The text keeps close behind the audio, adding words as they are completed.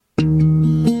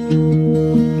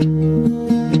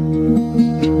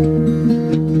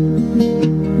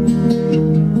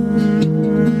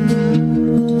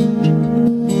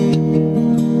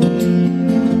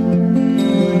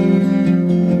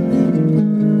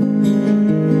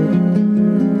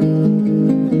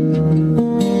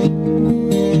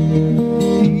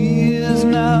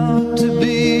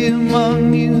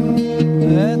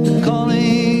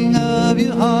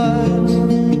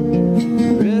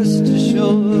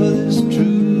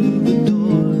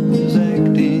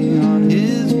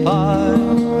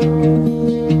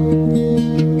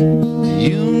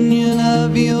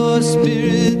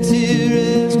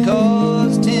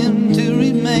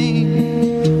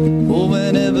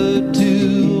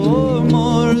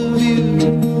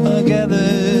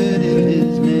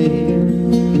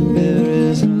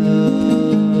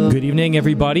morning,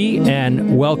 everybody,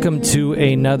 and welcome to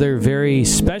another very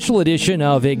special edition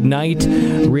of Ignite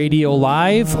Radio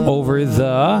Live over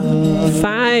the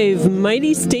 5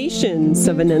 mighty stations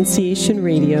of Annunciation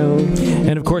Radio.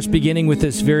 And of course, beginning with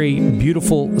this very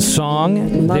beautiful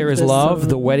song, There Is Love,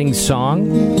 the wedding song.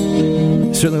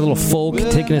 Certainly a little folk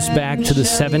taking us back to the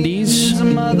 70s.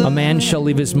 A man shall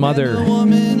leave his mother,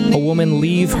 a woman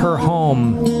leave her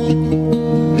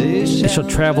home. They shall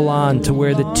travel on to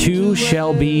where the two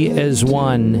shall be as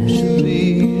one.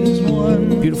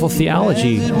 Beautiful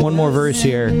theology. One more verse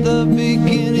here. The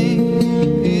beginning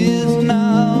is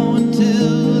now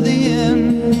until the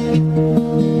end.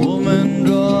 Woman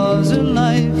draws her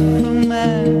life from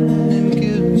man and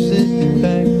gives it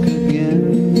back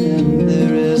again. And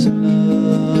there is love.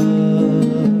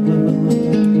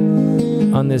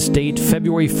 On this date,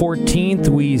 February 14th,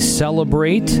 we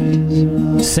celebrate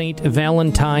St.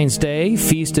 Valentine's Day,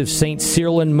 feast of St.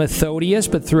 Cyril and Methodius,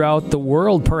 but throughout the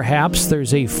world, perhaps,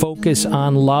 there's a focus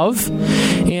on love.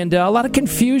 And a lot of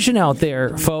confusion out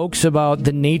there, folks, about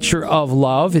the nature of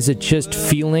love. Is it just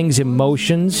feelings,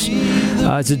 emotions?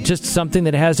 Is it just something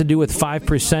that has to do with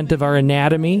 5% of our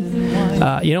anatomy?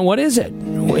 What is it?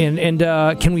 And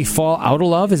can we fall out of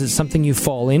love? Is it something you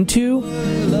fall into?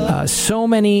 So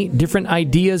many different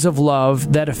ideas of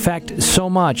love that affect so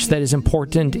much that is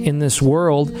important in this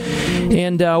world.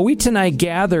 And we tonight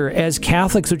gather as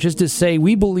Catholics, which is to say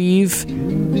we believe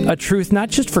a truth not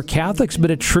just for Catholics, but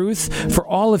a truth for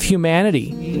all of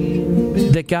humanity.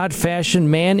 That God fashioned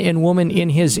man and woman in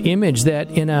His image, that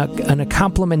in a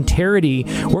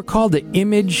complementarity, we're called to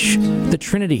image the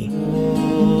Trinity.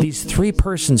 These three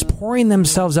persons pouring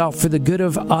themselves out for the good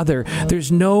of other.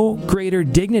 There's no greater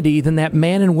dignity than that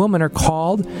man and woman are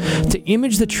called to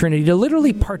image the Trinity, to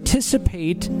literally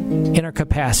participate in our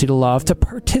capacity to love, to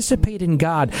participate in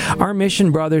God. Our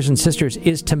mission, brothers and sisters,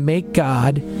 is to make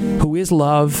God, who is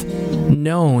love,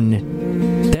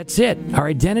 known. That's it. Our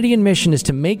identity and mission is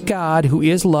to make God, who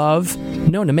is love,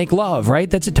 known. To make love, right?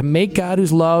 That's it. To make God,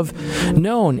 who's love,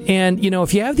 known. And,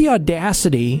 if you have the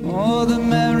audacity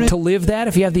to live that,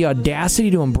 if you have the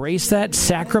audacity to embrace that,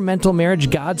 sacramental marriage,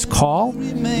 God's call.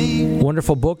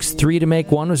 Wonderful books. 3 to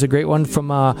Make One was a great one from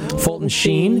Fulton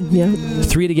Sheen. Yeah.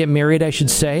 3 to Get Married, I should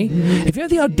say. If you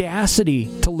have the audacity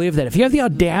to live that, if you have the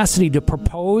audacity to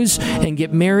propose and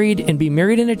get married and be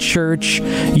married in a church,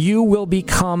 you will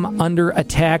become under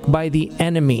attack by the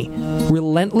enemy.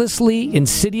 Relentlessly,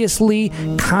 insidiously,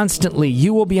 constantly,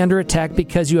 you will be under attack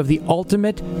because you have the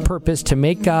ultimate purpose to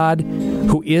make God,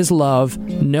 who is love,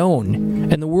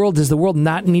 known. And the world, does the world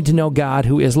not need to know God,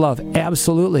 who is love?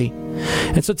 Absolutely.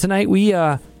 And so tonight we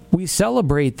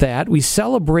celebrate that. We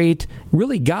celebrate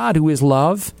really God, who is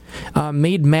love,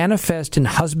 made manifest in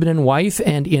husband and wife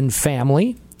and in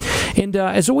family. And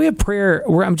as a way of prayer,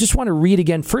 I just want to read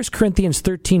again 1 Corinthians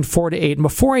 13, 4-8. And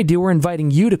before I do, we're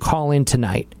inviting you to call in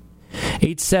tonight.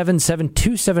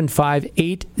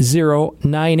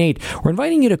 877-275-8098. We're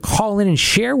inviting you to call in and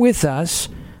share with us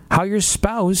how your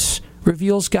spouse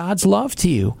reveals God's love to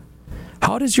you.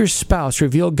 How does your spouse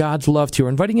reveal God's love to you? We're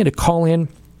inviting you to call in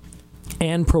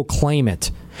and proclaim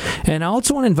it. And I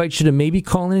also want to invite you to maybe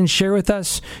call in and share with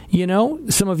us,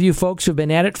 some of you folks who've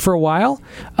been at it for a while,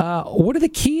 what are the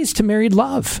keys to married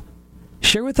love?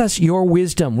 Share with us your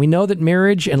wisdom. We know that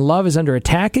marriage and love is under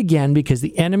attack again because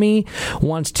the enemy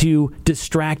wants to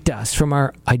distract us from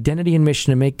our identity and mission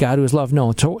to make God, who is love,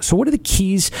 known. So what are the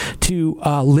keys to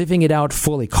living it out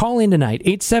fully? Call in tonight,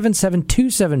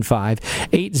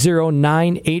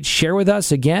 877-275-8098. Share with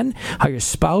us again how your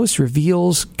spouse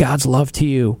reveals God's love to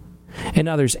you and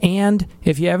others. And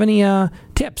if you have any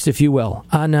tips, if you will,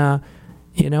 on how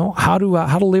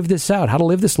to live this out, how to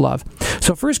live this love.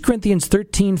 So 1 Corinthians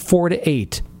 13,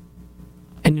 4-8.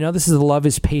 And this is the love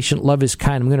is patient, love is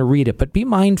kind. I'm going to read it, but be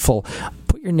mindful.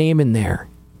 Put your name in there.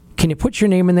 Can you put your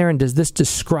name in there, and does this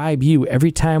describe you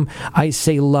every time I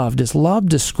say love? Does love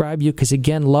describe you? Because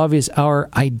again, love is our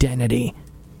identity.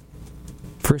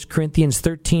 1 Corinthians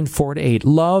 13, 4-8.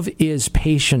 Love is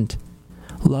patient.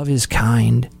 Love is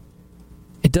kind.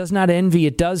 It does not envy.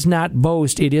 It does not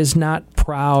boast. It is not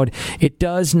proud. It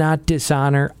does not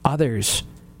dishonor others.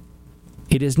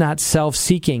 It is not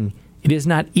self-seeking. It is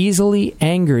not easily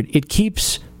angered. It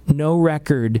keeps no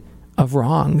record of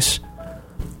wrongs.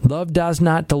 Love does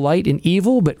not delight in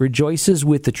evil, but rejoices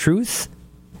with the truth.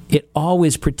 It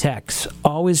always protects,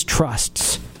 always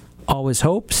trusts, always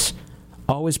hopes,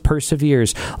 always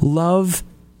perseveres. Love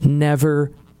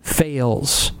never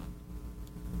fails.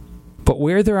 But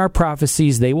where there are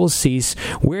prophecies, they will cease.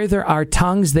 Where there are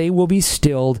tongues, they will be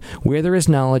stilled. Where there is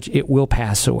knowledge, it will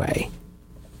pass away.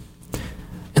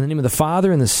 In the name of the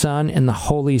Father, and the Son, and the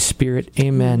Holy Spirit.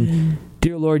 Amen. Amen.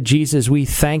 Dear Lord Jesus, we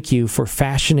thank you for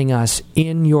fashioning us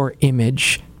in your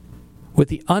image with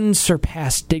the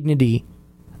unsurpassed dignity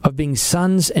of being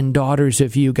sons and daughters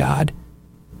of you, God,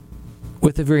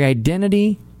 with the very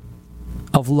identity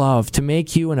of love, to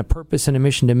make you, and a purpose and a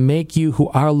mission to make you who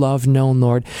are loved known,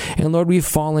 Lord. And Lord, we've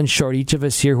fallen short. Each of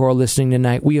us here who are listening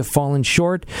tonight, we have fallen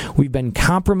short. We've been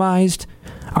compromised.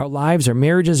 Our lives, our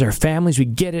marriages, our families, we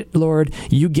get it, Lord.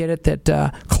 You get it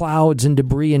that clouds and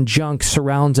debris and junk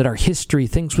surrounds it, our history,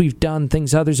 things we've done,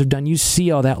 things others have done. You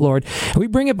see all that, Lord. And we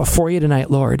bring it before you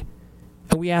tonight, Lord.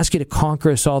 And we ask you to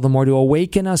conquer us all the more, to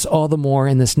awaken us all the more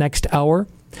in this next hour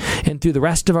and through the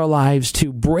rest of our lives,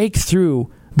 to break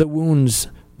through the wounds,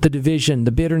 the division,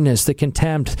 the bitterness, the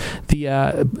contempt,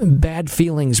 the bad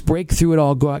feelings. Break through it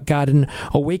all, God, and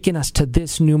awaken us to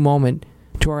this new moment,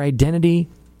 to our identity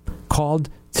called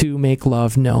to make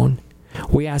love known.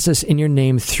 We ask this in your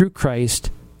name through Christ,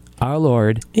 our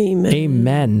Lord. Amen.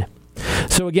 Amen.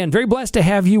 So again, very blessed to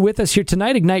have you with us here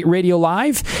tonight, Ignite Radio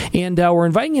Live, and we're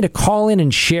inviting you to call in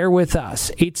and share with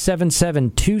us,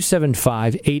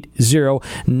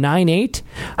 877-275-8098.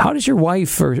 How does your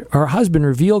wife or husband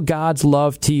reveal God's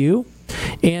love to you?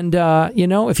 And,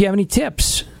 if you have any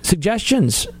tips,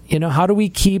 suggestions, how do we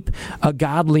keep a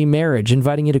godly marriage?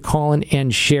 Inviting you to call in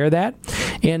and share that.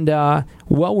 And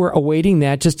while we're awaiting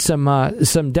that, just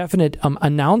some definite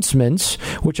announcements,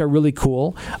 which are really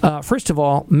cool. First of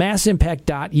all,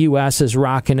 massimpact.us is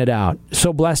rocking it out.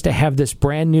 So blessed to have this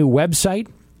brand new website,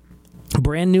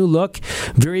 brand new look,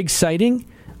 very exciting.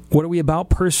 What are we about?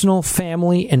 Personal,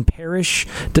 family, and parish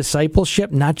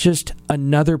discipleship. Not just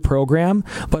another program,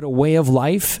 but a way of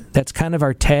life. That's kind of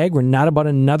our tag. We're not about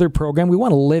another program. We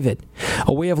want to live it.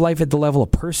 A way of life at the level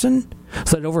of person,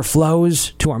 so that it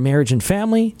overflows to our marriage and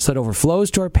family, so that it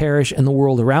overflows to our parish and the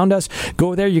world around us.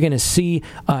 Go there. You're going to see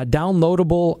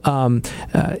downloadable,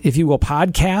 if you will,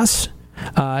 podcasts.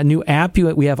 A new app.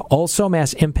 We have also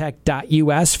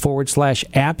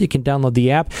massimpact.us/app. You can download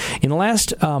the app. In the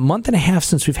last month and a half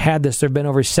since we've had this, there have been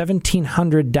over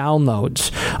 1,700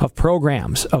 downloads of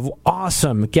programs of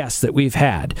awesome guests that we've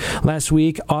had. Last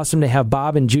week, awesome to have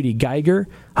Bob and Judy Geiger.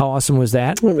 How awesome was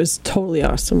that? It was totally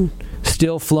awesome.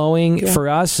 Still flowing for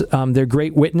us. They're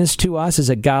great witness to us as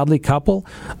a godly couple,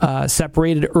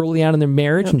 separated early on in their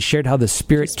marriage and shared how the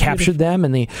Spirit captured them,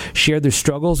 and they shared their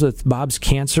struggles with Bob's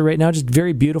cancer right now. Just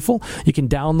very beautiful. You can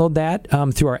download that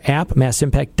through our app,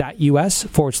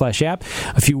 massimpact.us/app.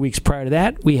 A few weeks prior to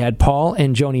that, we had Paul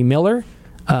and Joni Miller.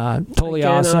 Totally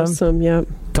awesome. Yep.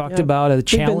 Talked about a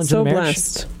challenge in marriage.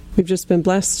 Blessed. We've just been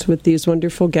blessed with these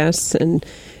wonderful guests, and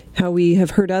how we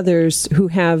have heard others who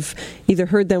have either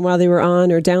heard them while they were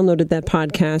on or downloaded that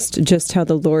podcast, just how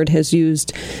the Lord has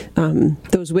used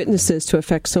those witnesses to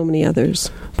affect so many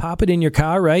others. Pop it in your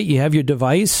car, right? You have your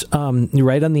device, you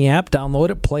write on the app, download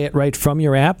it, play it right from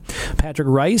your app. Patrick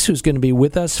Rice, who's going to be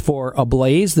with us for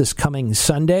Ablaze this coming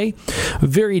Sunday.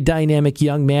 Very dynamic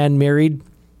young man, married.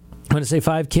 I'm going to say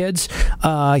 5 kids.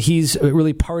 He's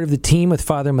really part of the team with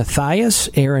Father Matthias,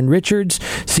 Aaron Richards,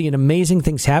 seeing amazing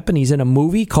things happen. He's in a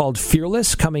movie called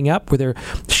Fearless coming up, where they're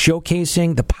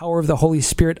showcasing the power of the Holy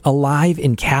Spirit alive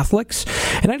in Catholics.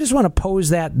 And I just want to pose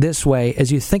that this way as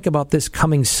you think about this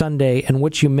coming Sunday and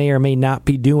what you may or may not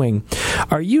be doing.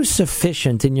 Are you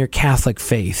sufficient in your Catholic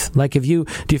faith? Like, do you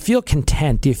feel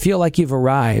content? Do you feel like you've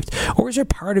arrived? Or is there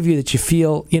part of you that you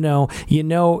feel,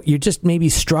 you're just maybe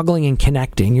struggling in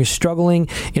connecting? You're struggling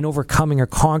in overcoming or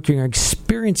conquering or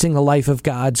experiencing the life of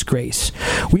God's grace.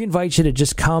 We invite you to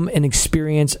just come and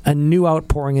experience a new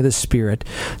outpouring of the Spirit.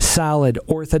 Solid,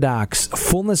 orthodox,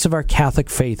 fullness of our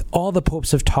Catholic faith. All the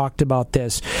popes have talked about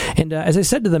this. And as I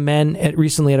said to the men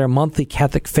recently at our monthly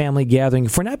Catholic family gathering,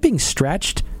 if we're not being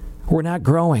stretched, we're not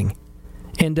growing.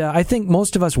 And I think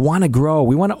most of us want to grow.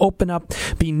 We want to open up,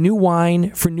 be new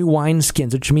wine for new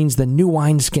wineskins, which means the new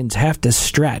wineskins have to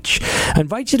stretch. I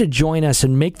invite you to join us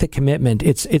and make the commitment.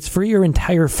 It's for your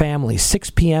entire family. 6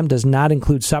 p.m. does not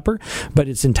include supper, but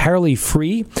it's entirely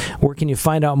free. Where can you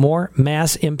find out more?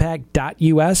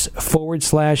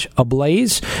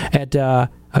 massimpact.us/ablaze at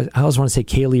I always want to say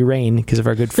Kaylee Rain because of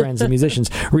our good friends and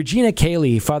musicians. Regina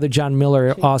Cayley, Father John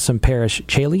Miller, awesome parish.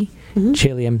 Cayley?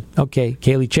 Mm-hmm.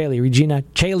 Cayley, Regina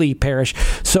Cayley Parish.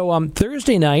 So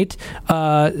Thursday night,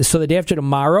 so the day after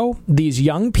tomorrow, these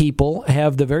young people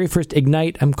have the very first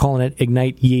Ignite, I'm calling it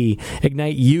Ignite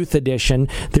Youth Edition.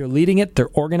 They're leading it, they're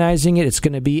organizing it. It's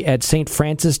going to be at St.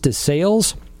 Francis de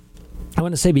Sales. I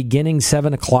want to say beginning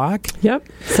 7 o'clock. Yep,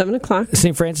 7 o'clock.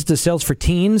 St. Francis de Sales for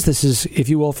teens. This is, if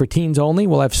you will, for teens only.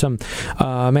 We'll have some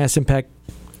Mass Impact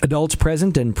adults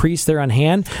present and priests there on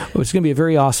hand. It's going to be a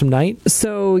very awesome night.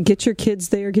 So get your kids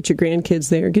there, get your grandkids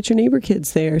there, get your neighbor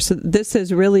kids there. So this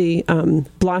has really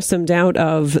blossomed out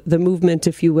of the movement,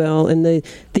 if you will, and the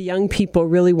young people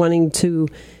really wanting to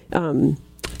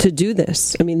do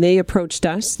this. I mean, they approached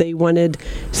us. They wanted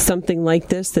something like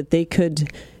this that they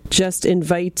could just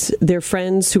invite their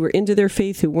friends who were into their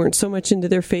faith, who weren't so much into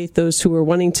their faith, those who were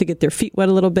wanting to get their feet wet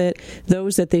a little bit,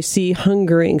 those that they see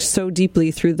hungering so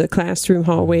deeply through the classroom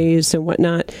hallways and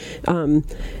whatnot,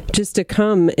 just to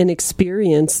come and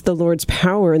experience the Lord's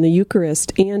power in the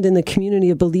Eucharist and in the community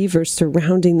of believers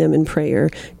surrounding them in prayer,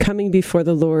 coming before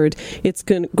the Lord. It's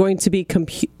going to be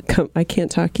I can't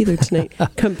talk either tonight.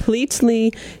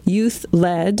 Completely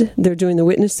youth-led. They're doing the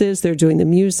witnesses. They're doing the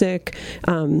music.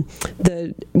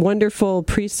 The wonderful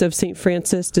priests of St.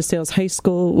 Francis de Sales High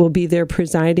School will be there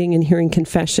presiding and hearing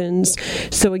confessions.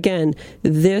 So again,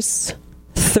 this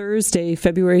Thursday,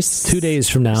 February 2 days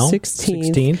from now,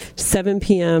 16th, 7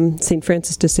 p.m., St.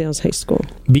 Francis de Sales High School.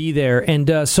 Be there.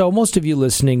 And so most of you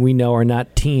listening, we know, are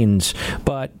not teens,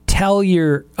 but tell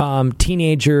your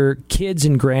teenager kids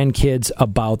and grandkids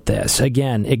about this.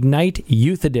 Again, Ignite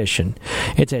Youth Edition.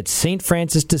 It's at St.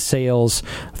 Francis de Sales,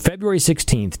 February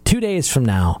 16th, 2 days from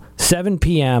now, 7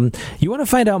 p.m. You want to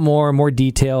find out more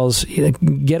details,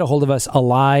 get a hold of us,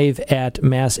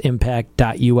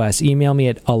 alive@massimpact.us. Email me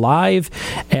at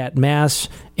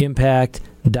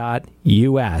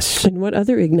alive@massimpact.us. And what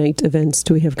other Ignite events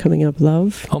do we have coming up,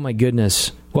 love? Oh, my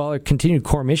goodness. Well, our continued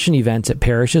core mission events at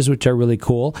parishes, which are really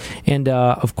cool. And,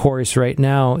 of course, right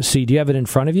now, do you have it in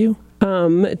front of you?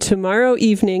 Tomorrow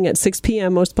evening at 6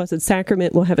 p.m., Most Blessed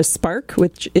Sacrament will have a Spark,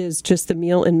 which is just the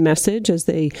meal and message as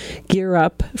they gear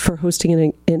up for hosting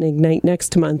an Ignite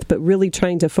next month, but really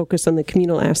trying to focus on the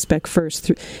communal aspect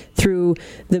first through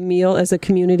the meal as a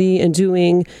community and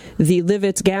doing the Live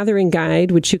It's Gathering Guide,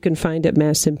 which you can find at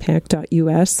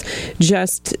massimpact.us,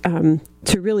 just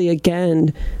to really,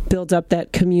 again, build up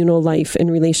that communal life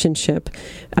and relationship.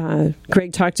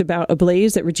 Greg talked about a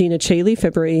blaze at Regina Caeli,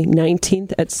 February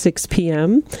 19th at 6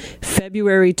 p.m.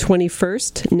 February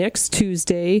 21st, next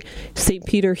Tuesday, St.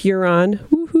 Peter Huron.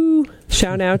 Woohoo!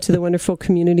 Shout out to the wonderful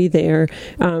community there.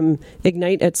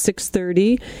 Ignite at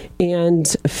 6:30, and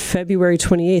February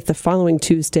 28th, the following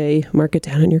Tuesday, mark it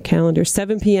down on your calendar,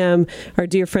 7 p.m., our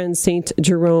dear friend St.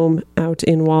 Jerome out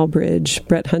in Walbridge.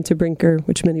 Brett Huntebrinker,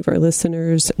 which many of our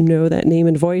listeners know that name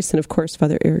and voice, and of course,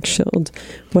 Father Eric Schild.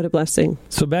 What a blessing.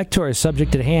 So back to our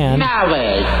subject at hand.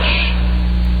 Marriage.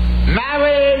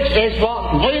 Marriage is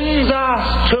what brings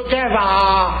us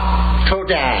together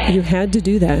today. You had to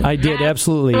do that. I did,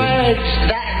 absolutely. That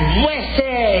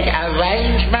blessed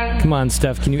arrangement. Come on,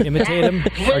 Steph, can you imitate him?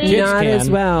 Our kids Not can. as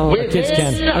well. Our kids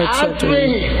can. Our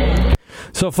children.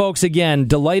 So, folks, again,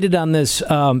 delighted on this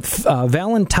St.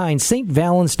 Valentine's Day.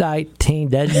 St.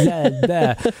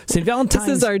 Valentine's This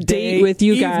is our Day date with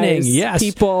you evening. guys, yes.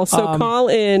 people. So call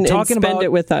in and spend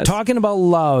it with us. Talking about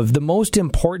love, the most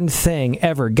important thing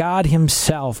ever. God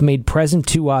himself made present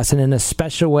to us, and in a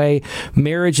special way,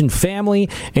 marriage and family.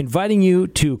 Inviting you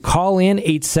to call in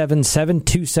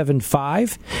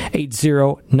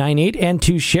 877-275-8098 and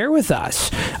to share with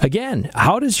us. Again,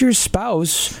 how does your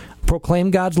spouse proclaim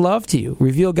God's love to you,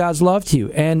 reveal God's love to you?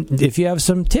 And if you have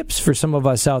some tips for some of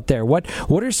us out there, what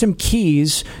are some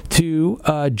keys to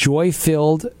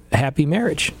joy-filled, happy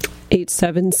marriage?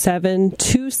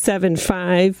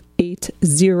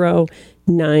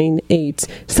 877-275-8098.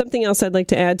 Something else I'd like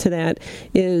to add to that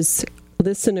is,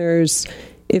 listeners,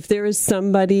 if there is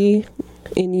somebody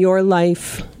in your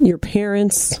life, your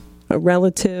parents, a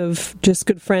relative, just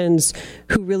good friends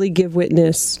who really give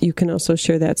witness, you can also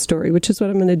share that story, which is what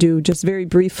I'm going to do just very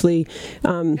briefly.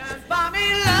 Oh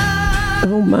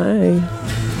my,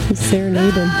 he's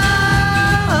serenading.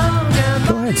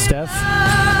 Go ahead, Steph.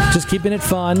 Just keeping it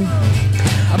fun.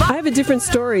 I have a different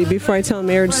story before I tell a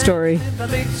marriage story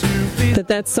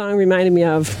that song reminded me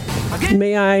of.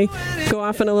 May I go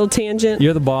off on a little tangent?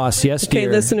 You're the boss. Yes, dear. Okay,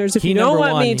 listeners, if you don't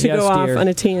want me to go off on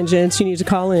a tangent, you need to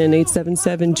call in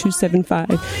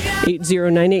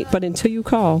 877-275-8098. But until you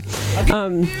call,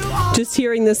 just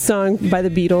hearing this song by the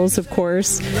Beatles, of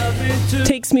course,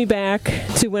 takes me back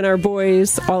to when our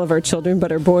boys, all of our children,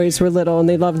 but our boys were little and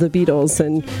they loved the Beatles.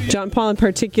 And John Paul in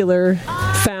particular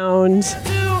found,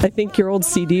 I think, your old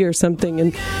CD or something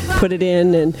and put it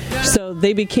in. And so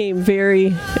they became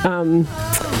very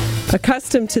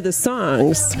accustomed to the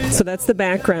songs. So that's the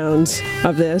background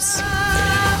of this.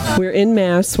 we were in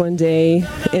Mass one day,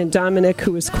 and Dominic,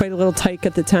 who was quite a little tyke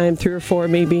at the time, 3 or 4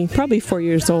 maybe, probably 4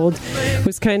 years old,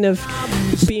 was kind of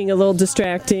being a little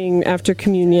distracting after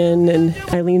communion, and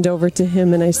I leaned over to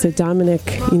him and I said,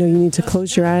 Dominic, you need to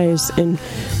close your eyes and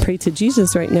pray to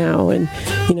Jesus right now, and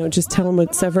just tell him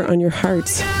what's ever on your heart.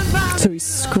 So he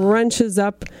scrunches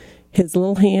up his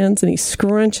little hands and he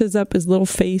scrunches up his little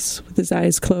face with his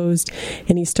eyes closed,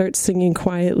 and he starts singing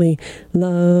quietly,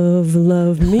 love,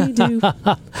 love me do,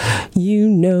 I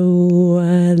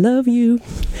love you.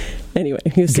 Anyway,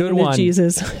 he was singing to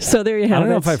Jesus. So there you have it. I don't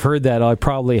know if I've heard that. I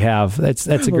probably have. That's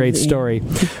a great story.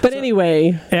 But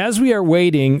anyway. As we are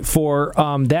waiting for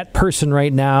that person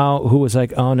right now who was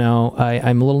like, oh no,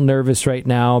 I'm a little nervous right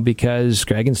now because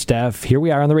Greg and Steph, here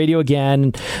we are on the radio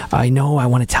again. I know I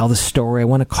want to tell the story. I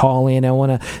want to call in. I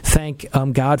want to thank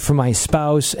God for my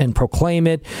spouse and proclaim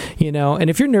it. And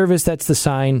if you're nervous, that's the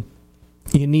sign.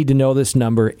 You need to know this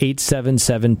number,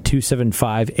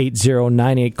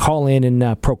 877-275-8098. Call in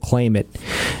and proclaim it.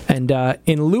 And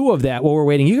in lieu of that, while we're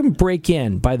waiting, you can break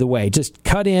in, by the way. Just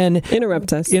cut in.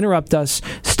 Interrupt us.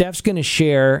 Steph's going to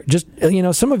share. Just,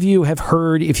 some of you have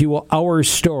heard, if you will, our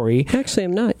story. Actually,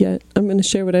 I'm not yet. I'm going to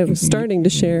share what I was starting to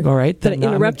share. All right. That I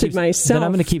interrupted myself. Then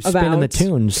I'm going to keep spinning the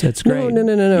tunes. That's great.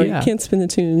 No. Yeah. You can't spin the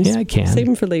tunes. Yeah, I can. Save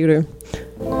them for later.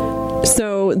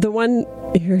 So the one...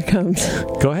 Here it comes.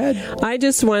 Go ahead. I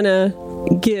just want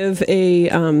to give a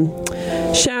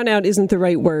shout out isn't the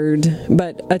right word,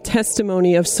 but a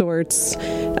testimony of sorts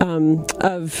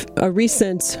of a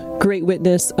recent great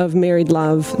witness of married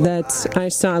love that I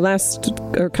saw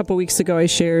a couple weeks ago. I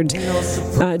shared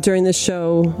during the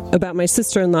show about my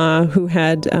sister-in-law who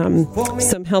had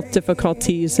some health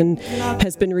difficulties and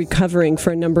has been recovering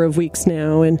for a number of weeks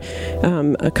now, and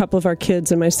a couple of our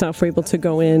kids and myself were able to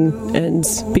go in and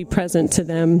be present to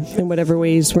them in whatever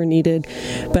ways were needed.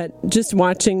 But just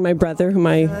watching my brother, whom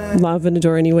I love and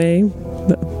adore anyway,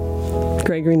 but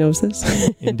Gregory knows this.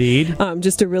 Indeed.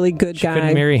 Just a really good guy. She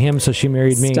couldn't marry him, so she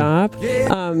married me. Stop.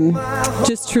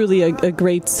 Just truly a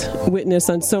great witness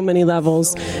on so many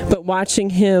levels. But watching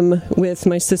him with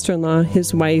my sister-in-law,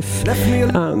 his wife,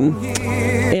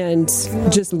 and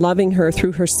just loving her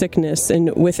through her sickness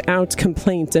and without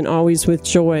complaint and always with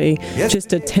joy,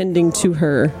 just attending to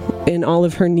her in all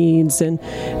of her needs, and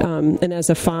as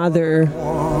a father,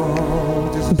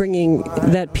 bringing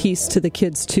that peace to the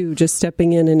kids too, just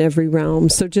stepping in every realm.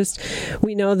 So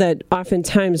we know that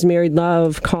oftentimes married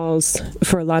love calls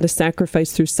for a lot of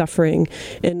sacrifice through suffering,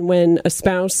 and when a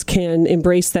spouse can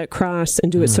embrace that cross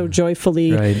and do it so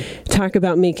joyfully, right. Talk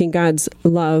about making God's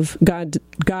love, God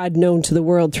known to the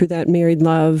world through that married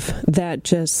love, that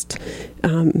just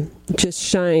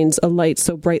shines a light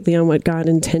so brightly on what God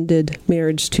intended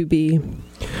marriage to be.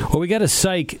 Well, we got a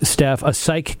psych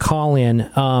call-in,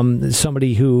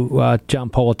 somebody who John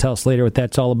Paul will tell us later what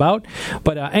that's all about.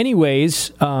 But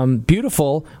anyways,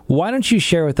 beautiful. Why don't you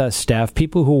share with us, Steph,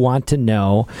 people who want to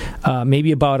know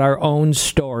maybe about our own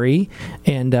story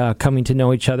and coming to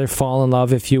know each other, fall in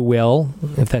love, if you will,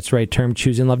 if that's the right term,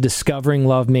 choosing love, discovering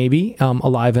love maybe,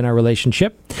 alive in our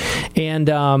relationship. And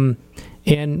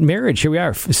marriage, here we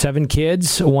are, 7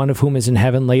 kids, one of whom is in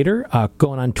heaven later,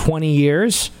 going on 20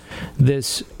 years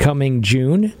this coming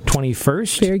June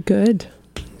 21st. Very good.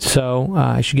 So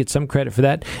I should get some credit for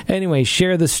that. Anyway,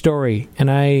 share the story,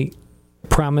 and I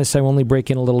promise I will only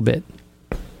break in a little bit.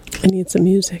 I need some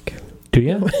music. Do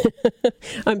you?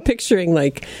 I'm picturing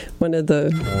like one of the...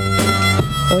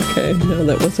 Okay, no,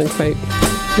 that wasn't quite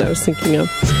what I was thinking of.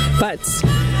 But...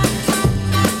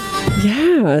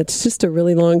 Yeah, it's just a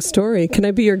really long story. Can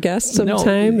I be your guest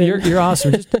sometime? No, you're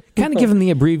awesome. Just kind of give them the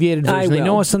abbreviated version. They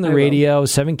know us on the radio.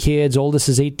 7 kids. Oldest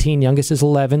is 18. Youngest is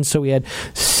 11. So we had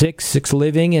six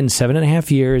living in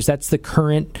 7.5 years. That's the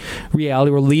current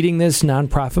reality. We're leading this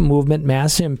nonprofit movement,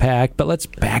 Mass Impact. But let's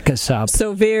back us up.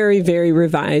 So very, very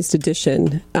revised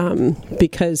edition,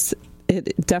 because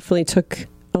it definitely took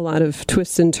a lot of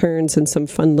twists and turns and some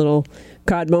fun little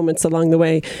God moments along the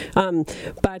way.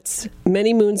 But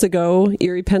many moons ago,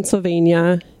 Erie,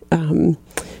 Pennsylvania,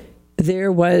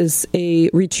 there was a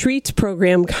retreat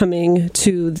program coming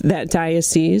to that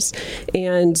diocese,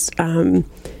 and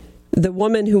the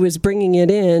woman who was bringing it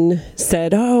in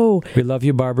said, "Oh, we love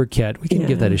you, Barb Arquette. We can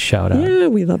give that a shout out. Yeah,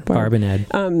 we love Barb and Ed,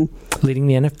 leading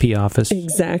the NFP office.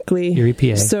 Exactly, Erie,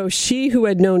 PA. So she, who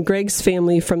had known Greg's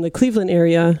family from the Cleveland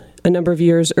area a number of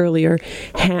years earlier,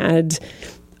 had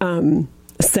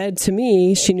said to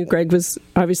me, she knew Greg was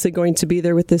obviously going to be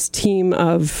there with this team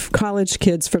of college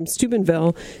kids from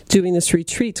Steubenville doing this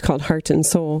retreat called Heart and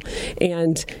Soul.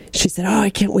 And she said, I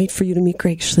can't wait for you to meet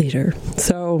Greg Schlueter.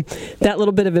 So that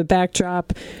little bit of a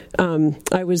backdrop,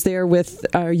 I was there with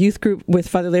our youth group with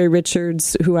Father Larry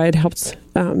Richards, who I had helped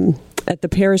at the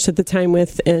parish at the time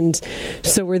with, and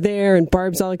so we're there, and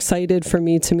Barb's all excited for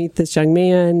me to meet this young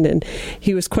man, and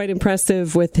he was quite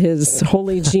impressive with his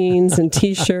holy jeans and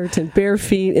t-shirt and bare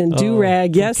feet and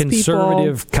do-rag. Yes,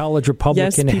 conservative people. College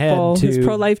Republican head to his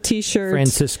pro-life t-shirt,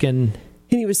 Franciscan.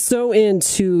 And he was so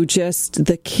into just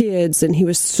the kids, and he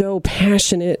was so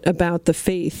passionate about the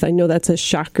faith. I know that's a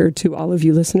shocker to all of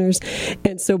you listeners.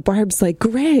 And so Barb's like,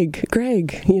 Greg,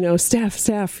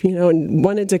 Steph, and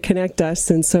wanted to connect us.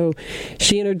 And so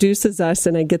she introduces us,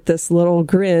 and I get this little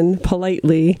grin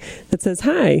politely that says,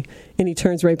 hi. And he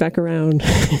turns right back around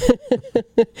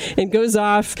and goes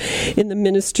off in the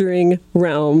ministering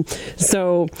realm.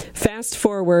 So fast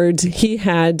forward, he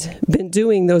had been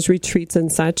doing those retreats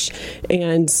and such,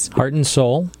 and Heart and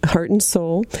Soul,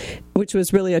 which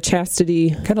was really a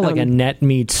chastity, kind of like a net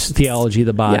meets theology of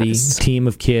the body team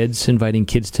of kids, inviting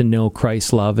kids to know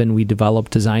Christ's love. And we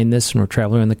designed this, and we're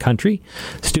traveling around the country.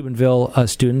 Steubenville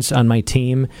students on my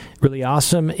team, really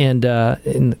awesome. And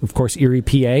of course, Erie,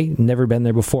 PA, never been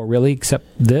there before, really, except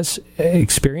this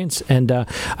experience. And I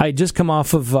had just come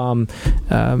off of, I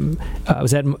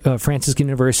was at Franciscan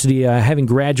University, having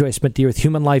graduated. I spent the year with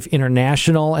Human Life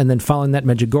International, and then following that,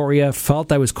 Medjugorje.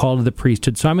 Felt I was called to the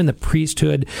priesthood. So I'm in the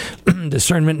priesthood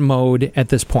discernment mode at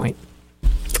this point.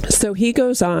 So he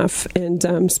goes off and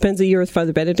spends a year with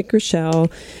Father Benedict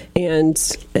Groeschel, and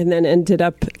then ended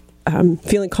up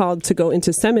feeling called to go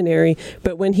into seminary.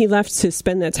 But when he left to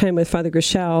spend that time with Father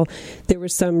Groeschel, there were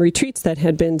some retreats that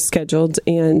had been scheduled,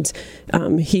 and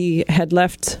he had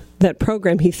left that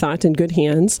program, he thought, in good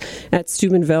hands at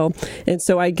Steubenville. And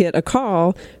so I get a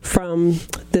call from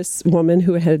this woman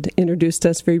who had introduced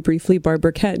us very briefly, Barb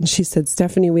Burkett, and she said,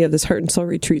 Stephanie, we have this Heart and Soul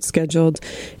retreat scheduled,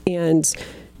 and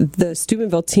the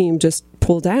Steubenville team just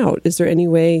pulled out. Is there any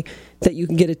way that you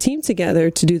can get a team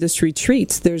together to do this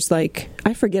retreat? There's I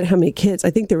forget how many kids. I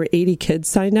think there were 80 kids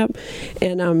signed up.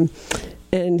 And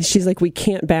she's like, we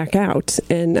can't back out.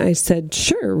 And I said,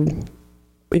 sure,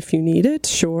 if you need it,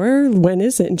 sure. When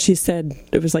is it? And she said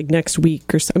it was next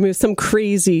week or so. I mean, it was some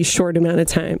crazy short amount of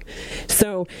time.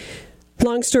 So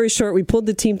long story short, we pulled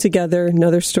the team together.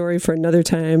 Another story for another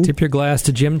time. Tip your glass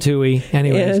to Jim Toohey.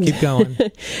 Anyways, keep going.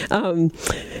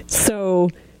 So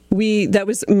that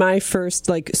was my first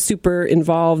super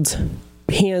involved,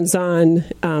 hands-on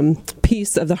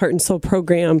piece of the Heart and Soul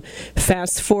program.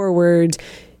 Fast forward,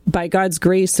 by God's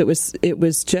grace, it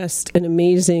was just an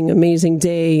amazing, amazing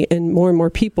day, and more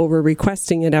people were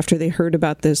requesting it after they heard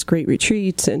about this great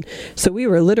retreat. And so we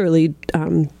were literally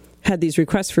had these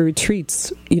requests for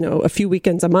retreats, a few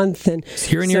weekends a month. And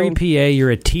so you're in Erie, PA. You're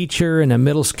a teacher in a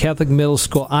Catholic middle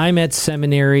school. I'm at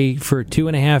seminary for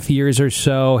 2.5 years or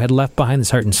so. Had left behind this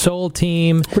Heart and Soul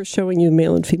team. We're showing you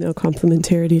male and female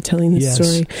complementarity, telling this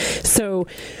story. So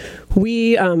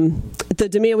we, the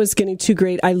demand was getting too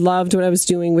great. I loved what I was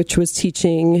doing, which was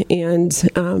teaching, and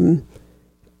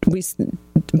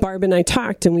Barb and I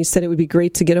talked, and we said it would be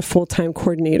great to get a full-time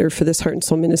coordinator for this Heart and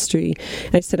Soul ministry.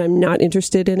 I said, I'm not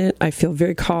interested in it. I feel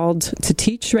very called to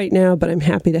teach right now, but I'm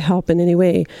happy to help in any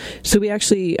way. So we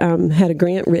actually had a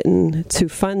grant written to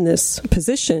fund this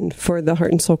position for the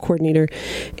Heart and Soul coordinator.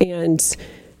 And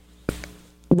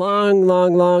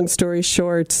long story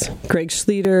short, Greg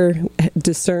Schlueter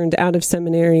discerned out of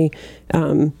seminary,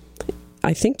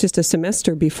 I think just a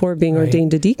semester before being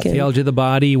ordained a deacon. Theology of the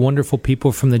Body, wonderful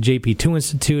people from the JP2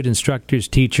 Institute, instructors,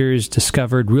 teachers,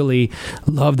 really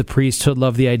loved the priesthood,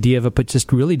 loved the idea of it, but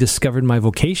just really discovered my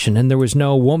vocation. And there was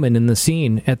no woman in the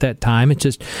scene at that time.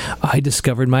 I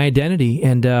discovered my identity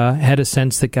and had a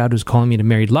sense that God was calling me to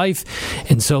married life.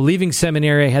 And so leaving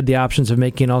seminary, I had the options of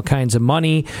making all kinds of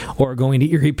money or going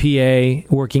to Erie, PA,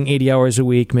 working 80 hours a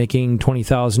week, making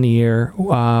 $20,000 a year,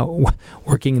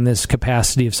 working in this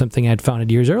capacity of something I'd founded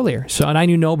years earlier. So, and I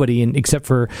knew nobody, except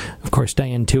for, of course,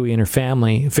 Diane Toohey and her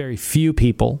family. Very few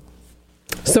people.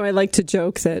 So I like to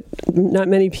joke that not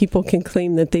many people can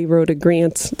claim that they wrote a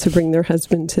grant to bring their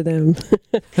husband to them.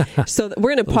 So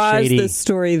we're going to pause this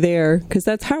story there, because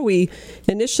that's how we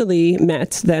initially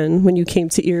met then when you came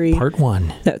to Erie. Part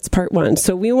 1. That's part 1.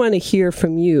 So we want to hear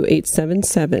from you,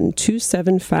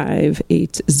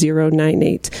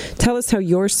 877-275-8098. Tell us how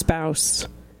your spouse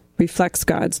reflects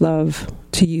God's love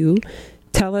to you.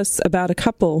 Tell us about a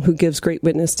couple who gives great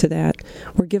witness to that.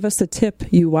 Or give us a tip,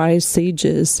 you wise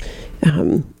sages,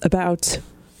 about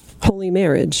holy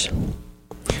marriage.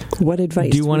 What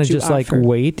advice do you want to just offer? like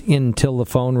wait until the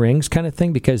phone rings kind of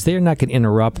thing? Because they're not going to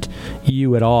interrupt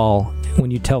you at all when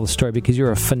you tell the story, because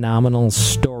you're a phenomenal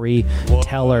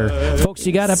storyteller. Folks,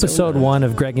 you got episode 1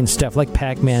 of Greg and Steph, like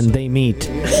Pac-Man, they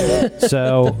meet.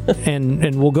 So,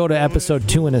 and we'll go to episode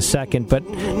 2 in a second, but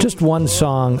just one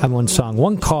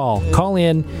call. Call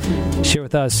in, share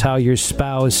with us how your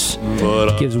spouse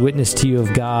gives witness to you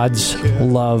of God's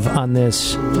love on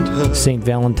this St.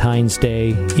 Valentine's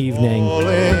Day evening.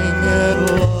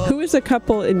 Who is a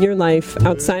couple in your life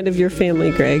outside of your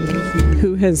family, Greg,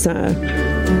 who has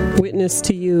witnessed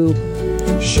to you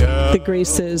the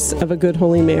graces of a good,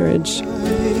 holy marriage?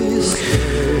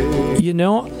 You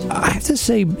know, I have to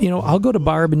say, I'll go to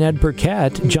Barb and Ed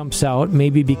Burkett, jumps out,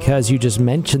 maybe because you just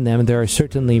mentioned them. There are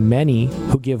certainly many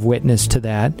who give witness to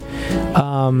that.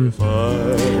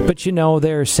 But,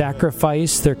 their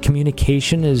sacrifice, their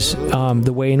communication is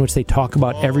the way in which they talk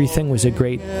about everything was a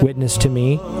great witness to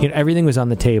me. Everything was on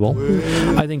the table.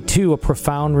 I think, too, a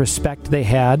profound respect they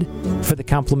had for the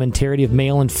complementarity of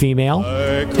male and female,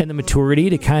 and the maturity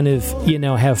to kind of,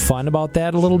 have fun about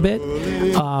that a little bit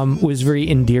was very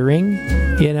endearing,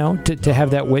 to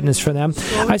have that witness for them.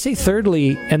 I say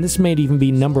thirdly, and this may even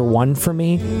be number 1 for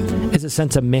me, is a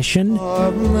sense of mission.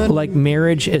 Like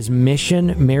marriage as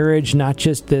mission. Marriage, not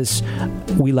just this,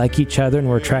 we like each other and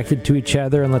we're attracted to each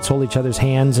other and let's hold each other's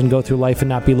hands and go through life and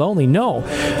not be lonely. No,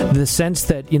 the sense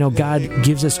that, God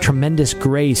gives us tremendous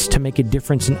grace to make a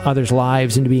difference in others'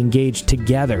 lives and to be engaged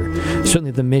together.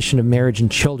 Certainly the mission of marriage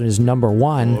and children is number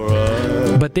 1.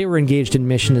 But they were engaged in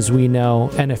mission, as we know,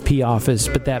 NFP office,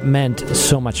 but that meant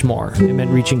so much more. It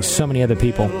meant reaching so many other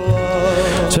people.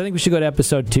 So I think we should go to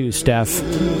episode 2, Steph.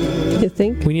 You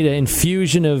think? We need an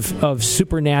infusion of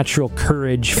supernatural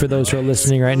courage for those who are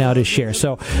listening right now to share.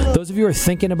 So those of you who are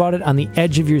thinking about it, on the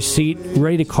edge of your seat,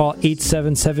 ready to call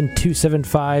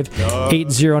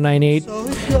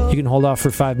 877-275-8098. You can hold off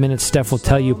for 5 minutes. Steph will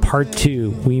tell you part 2.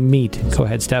 We meet. Go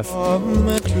ahead, Steph.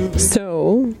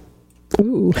 So...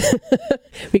 Ooh,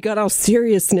 we got all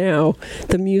serious now.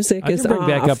 The music is off. I can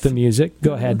bring back up the music.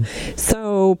 Go ahead.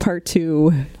 So, part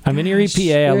 2. I'm in Erie, PA.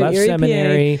 I left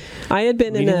seminary. I had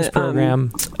been in a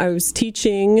program. I was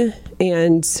teaching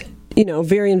and,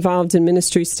 very involved in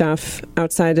ministry stuff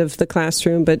outside of the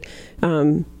classroom. But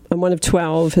I'm one of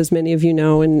 12, as many of you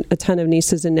know, and a ton of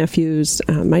nieces and nephews.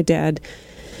 My dad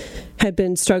had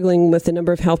been struggling with a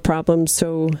number of health problems,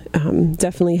 so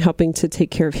definitely helping to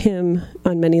take care of him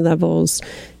on many levels,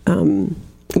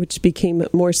 which became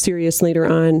more serious later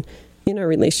on in our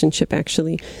relationship,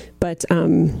 actually. But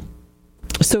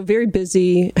so very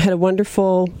busy, had a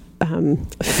wonderful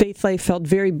faith life, felt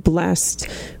very blessed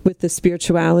with the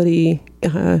spirituality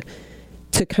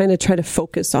to kind of try to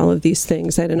focus all of these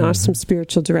things. I had an awesome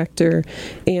spiritual director.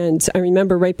 And I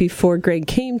remember right before Greg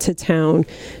came to town,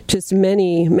 just a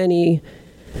meeting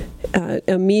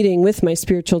with my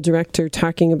spiritual director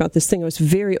talking about this thing. I was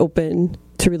very open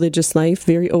to religious life,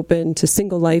 very open to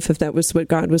single life, if that was what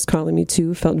God was calling me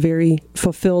to. Felt very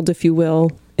fulfilled, if you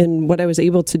will, in what I was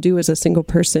able to do as a single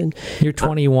person. You're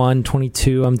 21,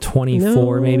 22, I'm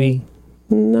 24, maybe?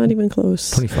 Not even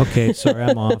close. 20, okay, sorry,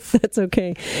 I'm off. That's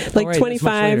okay. Like right,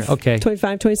 25, okay.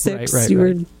 25, 26. Right, you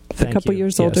were a couple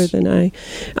years older than I.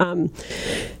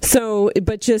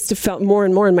 But just felt more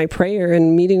and more in my prayer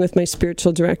and meeting with my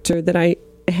spiritual director that I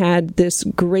had this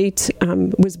great,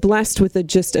 was blessed with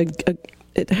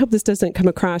I hope this doesn't come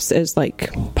across as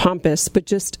like pompous, but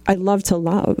just I love to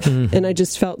love. Mm-hmm. And I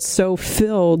just felt so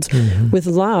filled with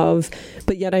love.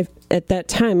 But yet at that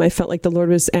time, I felt like the Lord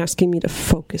was asking me to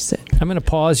focus it. I'm going to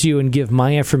pause you and give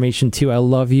my affirmation too. I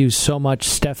love you so much,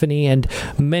 Stephanie, and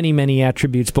many, many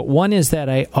attributes. But one is that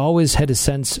I always had a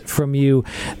sense from you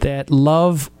that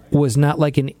love was not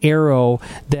like an arrow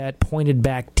that pointed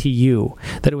back to you.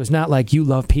 That it was not like you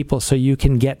love people so you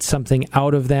can get something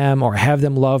out of them or have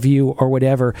them love you or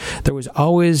whatever. There was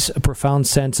always a profound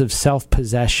sense of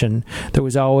self-possession. There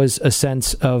was always a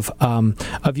sense of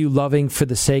you loving for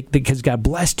the sake, because God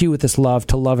blessed you with this love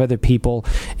to love other people.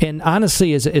 And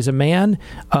honestly, as a man,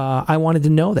 I wanted to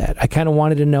know that. I kind of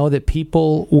wanted to know that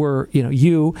people were,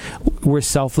 you were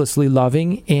selflessly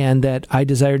loving, and that I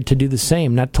desired to do the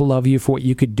same, not to love you for what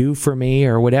you could do for me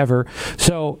or whatever.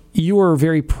 So you were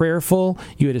very prayerful.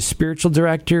 You had a spiritual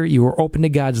director. You were open to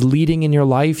God's leading in your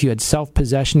life. You had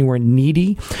self-possession. You weren't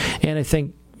needy. And I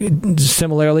think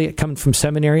similarly, coming from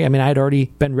seminary, I mean, I had already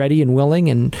been ready and willing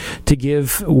and to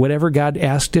give whatever God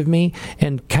asked of me.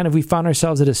 And kind of we found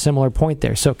ourselves at a similar point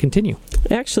there. So continue.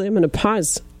 Actually, I'm going to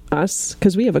pause us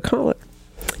because we have a caller.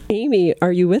 Amy,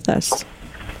 are you with us?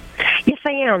 Yes,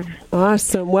 I am.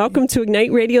 Awesome. Welcome to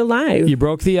Ignite Radio Live. You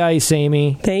broke the ice,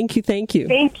 Amy. Thank you. Thank you.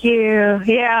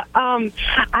 Yeah.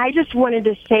 I just wanted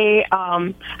to say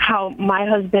how my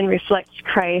husband reflects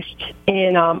Christ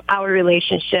in our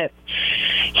relationship.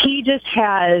 He just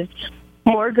has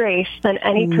more grace than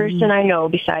any person I know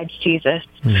besides Jesus.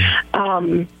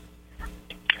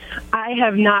 I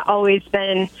have not always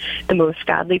been the most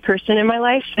godly person in my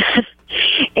life.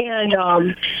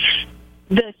 And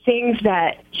the things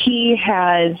that he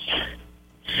has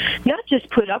not just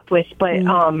put up with, but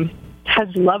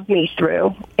has loved me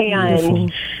through,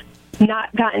 and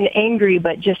not gotten angry,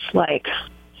 but just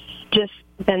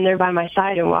been there by my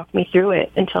side and walked me through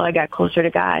it until I got closer to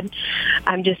God.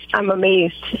 I'm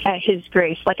amazed at his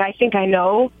grace. I think I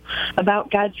know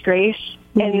about God's grace,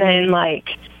 and then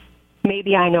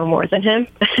maybe I know more than him.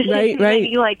 Right.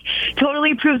 He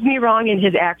totally proves me wrong in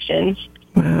his actions.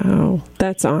 Wow,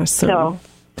 that's awesome. So,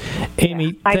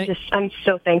 Amy, I'm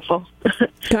so thankful.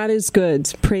 God is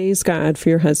good. Praise God for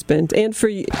your husband and for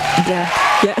you. Yeah.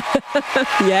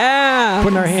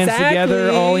 Putting our hands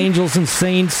together, all angels and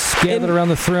saints gathered around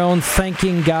the throne,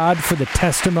 thanking God for the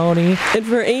testimony. And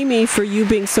for Amy, for you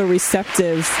being so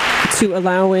receptive to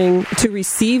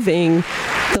receiving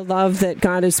the love that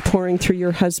God is pouring through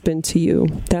your husband to you.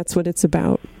 That's what it's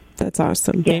about. That's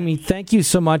awesome. Amy, thank you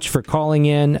so much for calling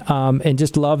in, and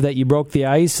just love that you broke the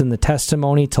ice and the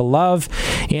testimony to love.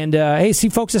 And, hey, see,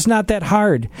 folks, it's not that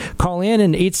hard. Call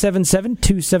in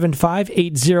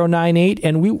 877-275-8098,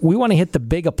 and we want to hit the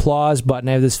big applause button.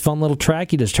 I have this fun little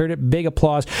track. You just heard it, big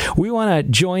applause. We want to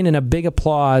join in a big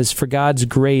applause for God's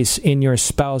grace in your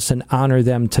spouse and honor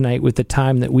them tonight with the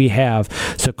time that we have.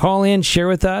 So call in, share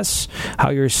with us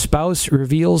how your spouse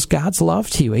reveals God's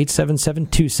love to you.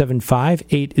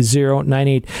 877-275-8098.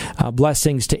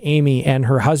 Blessings to Amy and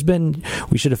her husband.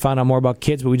 We should have found out more about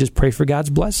kids, but we just pray for God's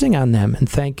blessing on them and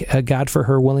thank God for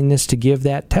her willingness to give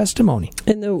that testimony.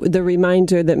 And the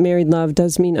reminder that married love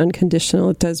does mean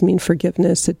unconditional. It does mean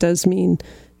forgiveness. It does mean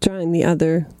drawing the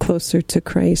other closer to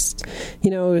Christ.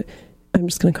 I'm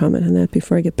just going to comment on that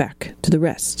before I get back to the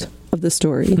rest of the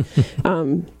story.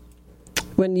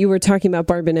 When you were talking about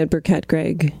Barb and Ed Burkett,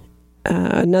 Greg,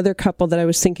 another couple that I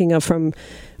was thinking of from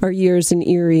our years in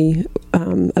Erie,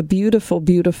 a beautiful,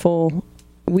 beautiful,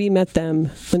 we met them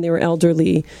when they were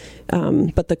elderly,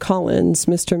 but the Collins,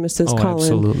 Mr. and Mrs. Collins.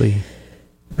 Absolutely.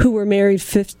 Who were married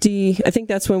 50, I think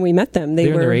that's when we met them.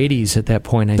 They were in their 80s at that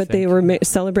point, I think. But they were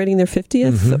celebrating their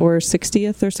 50th or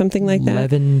 60th or something like that.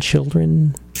 11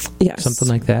 children? Yes. Something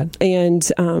like that. And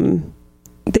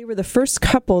they were the first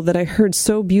couple that I heard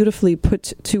so beautifully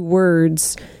put to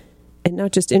words, and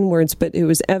not just in words, but it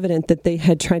was evident that they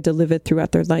had tried to live it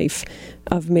throughout their life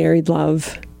of married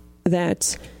love,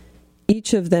 that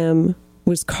each of them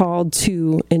was called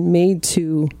to and made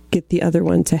to get the other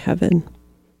one to heaven.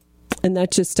 And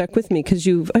that just stuck with me because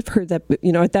I've heard that,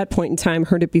 at that point in time,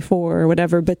 heard it before or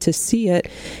whatever, but to see it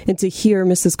and to hear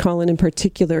Mrs. Collin in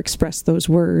particular express those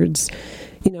words,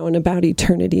 and about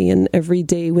eternity and every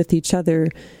day with each other,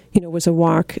 was a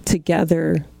walk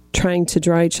together, trying to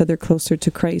draw each other closer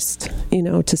to Christ,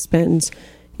 to spend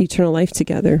eternal life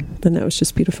together. And that was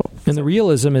just beautiful. And the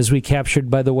realism is we captured,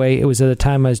 by the way, it was at a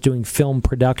time I was doing film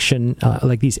production,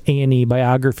 like these A&E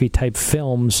biography type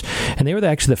films, and they were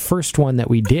actually the first one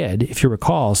that we did, if you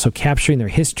recall. So capturing their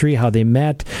history, how they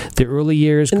met, their early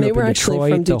years, grew up in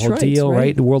Detroit, the whole deal,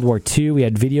 right? World War II, we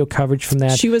had video coverage from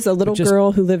that. She was a little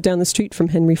girl who lived down the street from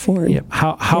Henry Ford. Yeah,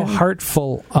 how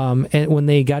heartful, and when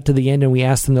they got to the end and we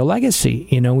asked them their legacy,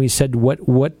 we said,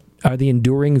 what are the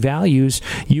enduring values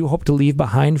you hope to leave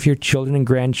behind for your children and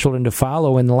grandchildren to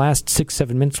follow? In the last 6-7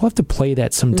 minutes, we'll have to play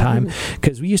that sometime,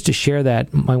 because we used to share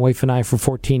that. My wife and I, for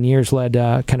 14 years, led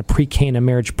kind of pre-Cana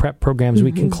marriage prep programs.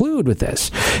 We conclude with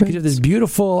this. Because you have this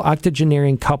beautiful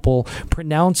octogenarian couple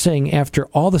pronouncing, after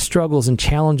all the struggles and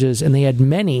challenges, and they had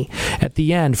many at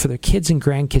the end, for their kids and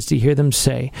grandkids to hear them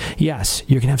say, yes,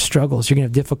 you're going to have struggles, you're going to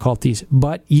have difficulties,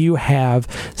 but you have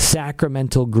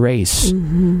sacramental grace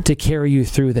to carry you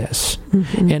through this.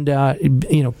 And,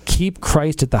 keep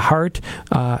Christ at the heart,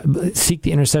 seek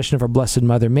the intercession of our Blessed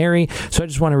Mother Mary. So I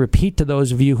just want to repeat to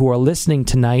those of you who are listening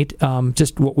tonight,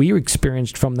 just what we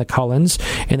experienced from the Cullens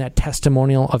and that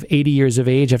testimonial of 80 years of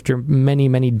age after many,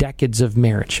 many decades of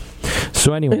marriage.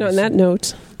 So anyway. And on that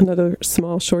note, another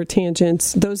small, short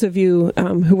tangent. Those of you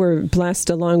who were blessed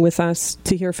along with us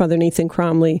to hear Father Nathan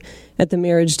Cromley at the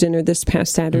marriage dinner this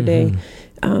past Saturday,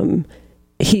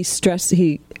 he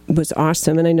was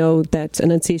awesome. And I know that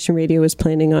Annunciation Radio was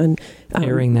planning on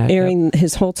airing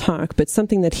his whole talk, but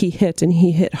something that he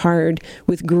hit hard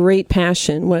with great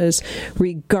passion was,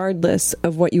 regardless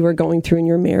of what you are going through in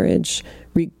your marriage,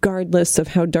 regardless of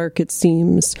how dark it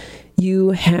seems,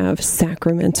 you have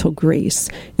sacramental grace.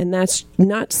 And that's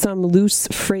not some loose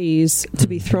phrase to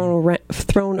be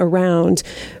thrown around,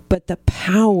 but the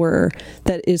power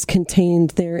that is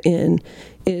contained therein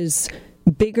is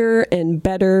bigger and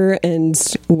better and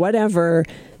whatever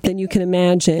than you can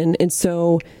imagine. And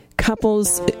so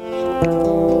couples,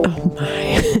 oh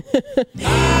my,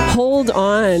 hold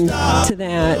on to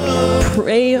that.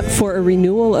 Pray for a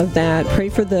renewal of that. Pray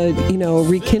for the,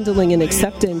 rekindling and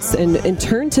acceptance, and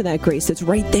turn to that grace. It's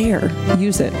right there.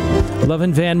 Use it.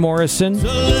 Lovin' Van Morrison,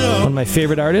 one of my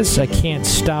favorite artists. I can't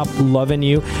stop loving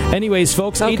you. Anyways,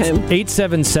 folks,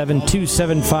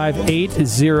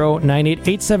 877-275-8098.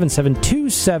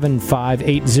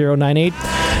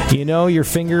 877-275-8098. Your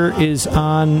finger is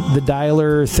on the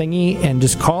dialer thingy, and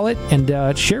just call it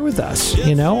and share with us.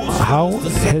 How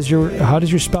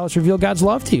does your spouse reveal God's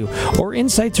love to you, or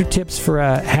insights or tips for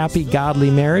a happy, godly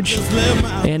marriage?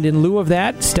 And in lieu of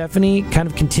that, Stephanie, kind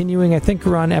of continuing, I think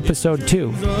we're on episode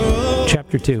 2,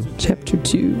 chapter 2. Chapter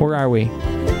 2. Where are we?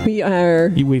 We are.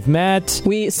 We've met.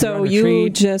 You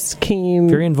just came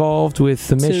very involved with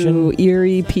the mission to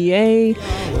Erie, PA,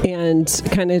 and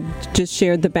kind of just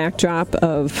shared the backdrop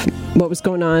of what was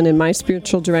going on in my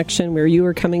spiritual direction, where you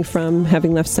were coming from,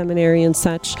 having left seminary and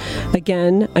such.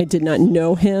 Again, I did not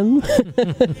know him.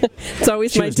 It's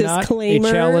always my disclaimer. Not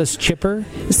a chalice chipper.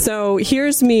 So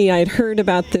here's me. I'd heard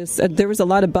about this. There was a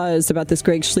lot of buzz about this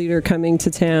Greg Schlueter coming to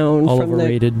town from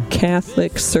the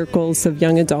Catholic circles of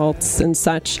young adults and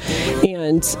such.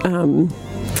 And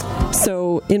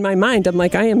so in my mind, I'm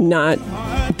like, I am not,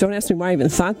 don't ask me why I even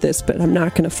thought this, but I'm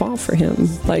not going to fall for him.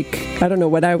 Like, I don't know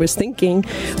what I was thinking,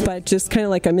 but just kind of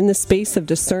like I'm in the space of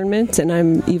discernment,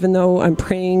 and even though I'm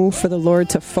praying for the Lord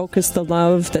to focus the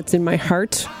love that's in my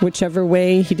heart, whichever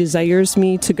way he desires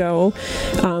me to go,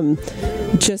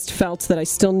 just felt that I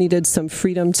still needed some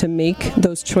freedom to make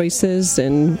those choices,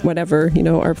 and whatever,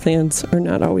 our plans are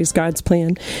not always God's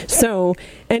plan. So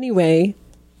anyway,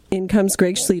 in comes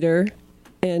Greg Schlueter,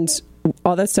 and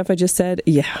all that stuff I just said,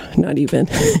 not even.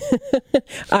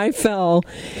 I fell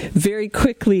very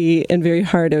quickly and very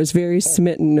hard. I was very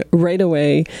smitten right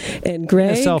away. And Greg...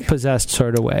 in a self-possessed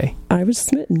sort of way. I was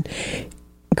smitten.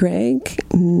 Greg,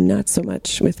 not so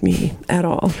much with me at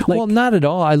all. Well, not at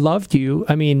all. I loved you.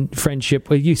 I mean, friendship,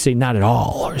 you say not at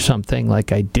all or something,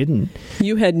 like I didn't.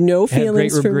 You had no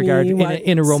feelings for me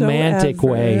in a romantic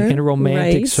way, in a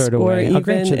romantic sort of way. Or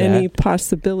even any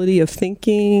possibility of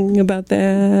thinking about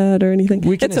that or anything.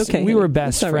 It's okay. We were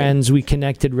best friends. Right. We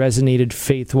connected, resonated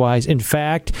faith-wise. In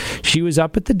fact, she was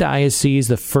up at the diocese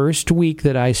the first week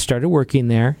that I started working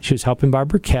there. She was helping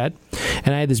Barbara Kett,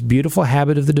 and I had this beautiful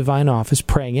habit of the Divine Office,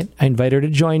 praying it. I invite her to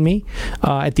join me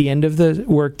at the end of the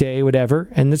workday, whatever.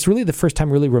 And it's really the first time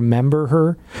I really remember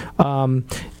her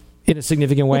in a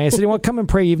significant way. I said, come and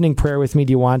pray evening prayer with me.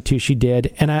 Do you want to? She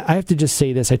did. And I have to just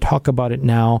say this. I talk about it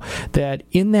now, that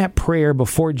in that prayer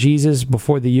before Jesus,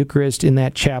 before the Eucharist, in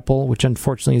that chapel, which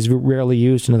unfortunately is rarely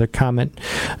used, another comment,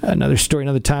 another story,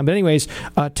 another time. But anyways,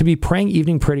 to be praying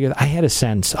evening prayer together, I had a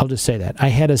sense. I'll just say that. I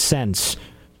had a sense.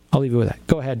 I'll leave it with that.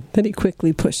 Go ahead. That he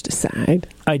quickly pushed aside.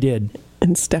 I did.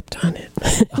 And stepped on it.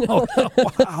 Oh,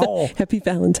 wow. Happy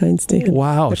Valentine's Day.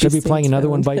 Wow. Happy Should I be playing Another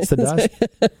One Bites the Dust?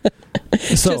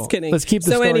 Just kidding. Let's keep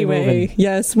the story moving.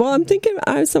 Yes. Well, I'm thinking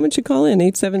someone should call in,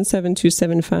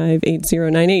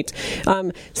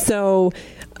 877-275-8098. So,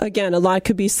 again, a lot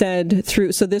could be said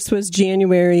through. So this was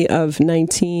January of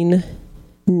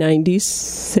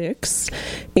 1996.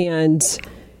 And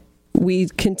we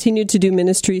continued to do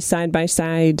ministry side by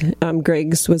side.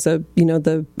 Greg's was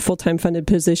the full-time funded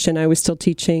position. I was still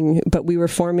teaching, but we were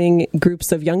forming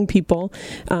groups of young people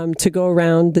to go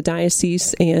around the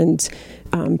diocese and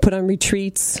put on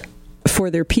retreats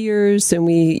for their peers, and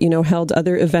we held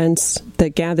other events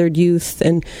that gathered youth,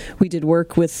 and we did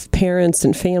work with parents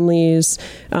and families.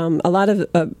 A lot of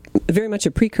very much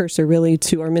a precursor really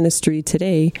to our ministry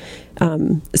today.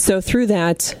 So through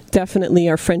that, definitely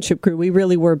our friendship grew. We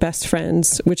really were best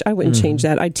friends, which I wouldn't change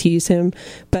that. I'd tease him,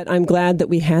 but I'm glad that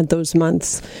we had those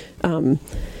months of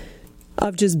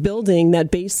just building that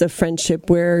base of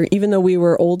friendship, where even though we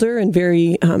were older and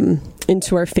very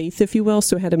into our faith, if you will,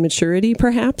 so had a maturity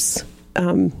perhaps,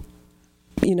 that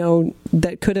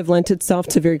could have lent itself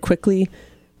to very quickly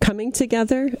coming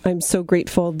together. I'm so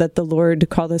grateful that the Lord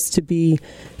called us to be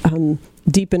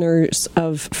deepeners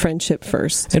of friendship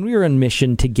first. And we were on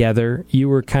mission together. You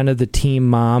were kind of the team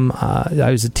mom. I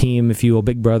was a team, if you will,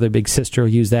 big brother, big sister. I'll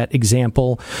use that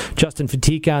example. Justin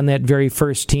Fatika on that very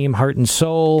first team, Heart and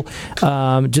Soul.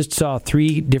 Just saw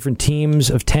 3 different teams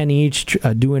of 10 each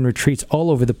doing retreats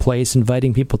all over the place,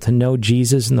 inviting people to know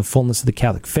Jesus in the fullness of the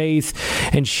Catholic faith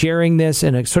and sharing this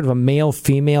in a sort of a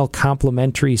male-female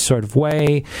complementary sort of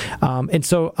way. And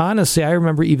so honestly, I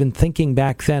remember even thinking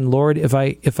back then, Lord, if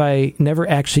I never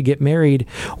actually get married,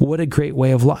 what a great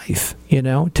way of life,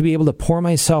 to be able to pour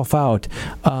myself out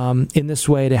in this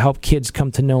way to help kids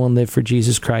come to know and live for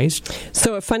Jesus Christ.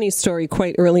 So a funny story,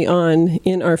 quite early on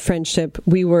in our friendship,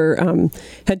 we were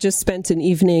had just spent an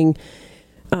evening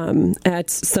at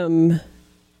some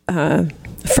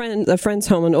a friend's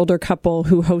home, an older couple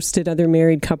who hosted other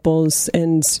married couples,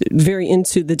 and very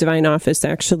into the Divine Office,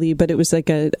 actually, but it was like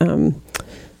a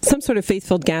some sort of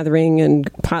faithful gathering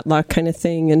and potluck kind of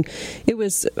thing, and it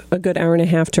was a good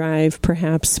hour-and-a-half drive,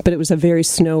 perhaps, but it was a very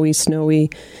snowy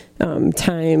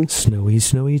time.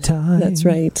 Snowy time. That's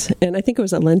right. And I think it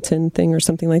was a Lenten thing or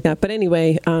something like that. But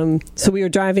anyway, so we were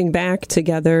driving back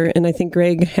together, and I think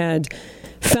Greg had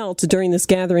felt during this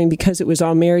gathering, because it was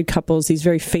all married couples, these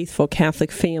very faithful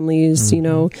Catholic families,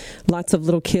 lots of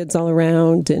little kids all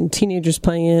around and teenagers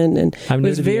playing, and it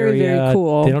was very, very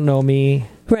cool. They don't know me.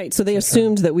 Right, so they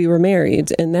assumed that we were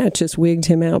married, and that just wigged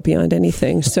him out beyond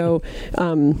anything. So,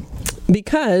 not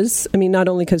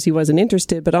only because he wasn't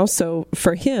interested, but also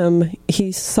for him,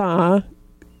 he saw,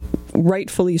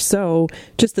 rightfully so,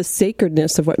 just the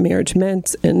sacredness of what marriage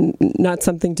meant and not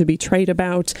something to be trite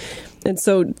about. And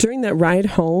so during that ride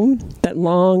home, that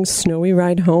long, snowy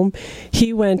ride home,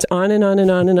 he went on and on and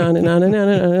on and on and on and on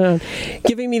and on,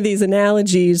 giving me these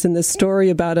analogies and this story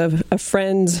about a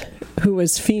friend who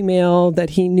was female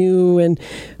that he knew and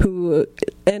who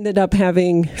ended up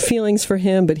having feelings for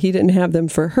him, but he didn't have them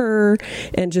for her,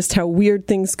 and just how weird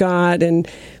things got, and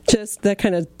just that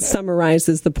kind of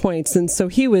summarizes the points. And so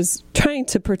he was trying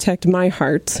to protect my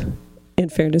heart, in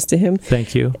fairness to him.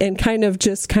 Thank you. And try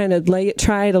to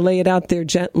lay it out there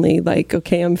gently, like,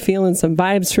 okay, I'm feeling some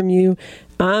vibes from you.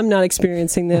 I'm not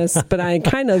experiencing this, but I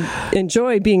kind of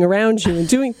enjoy being around you and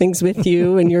doing things with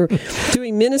you, and you're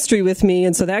doing ministry with me,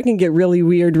 and so that can get really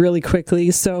weird really quickly.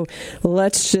 So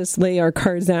let's just lay our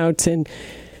cards out and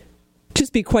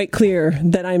just be quite clear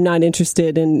that I'm not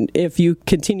interested, and if you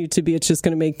continue to be, it's just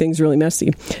going to make things really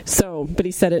messy. So, but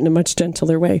he said it in a much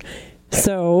gentler way.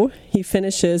 So he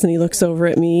finishes and he looks over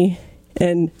at me,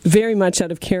 and very much out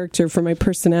of character for my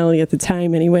personality at the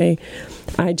time anyway,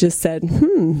 I just said,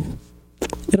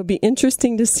 it'll be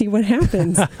interesting to see what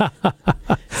happens.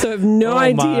 So I have no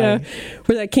idea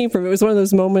where that came from. It was one of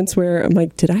those moments where I'm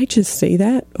like, did I just say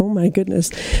that? Oh my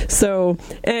goodness. So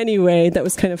anyway, that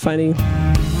was kind of funny.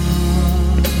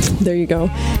 There you go.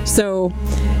 So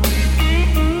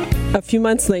a few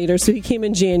months later, so he came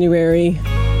in January.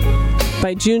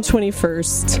 By June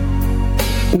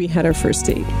 21st, we had our first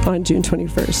date. On June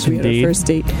 21st, we had our first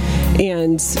date.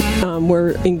 And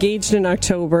we're engaged in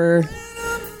October.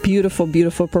 Beautiful,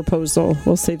 beautiful proposal.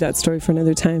 We'll save that story for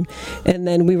another time. And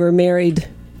then we were married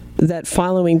that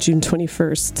following June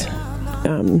 21st.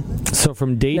 So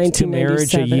from date to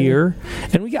marriage, a year.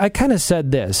 And I kind of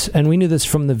said this, and we knew this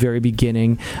from the very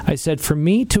beginning. I said, for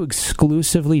me to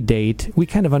exclusively date, we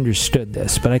kind of understood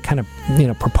this, but I kind of,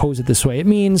 propose it this way. It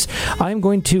means I'm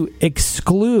going to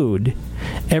exclude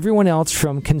everyone else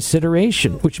from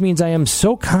consideration, which means I am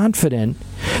so confident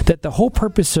that the whole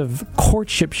purpose of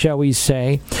courtship, shall we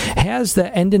say, has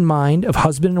the end in mind of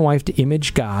husband and wife to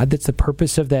image God. That's the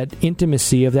purpose of that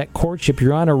intimacy, of that courtship.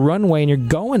 You're on a runway and you're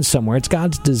going somewhere. It's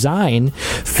God's design,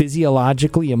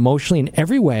 physiologically, emotionally, in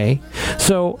every way.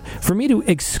 So for me to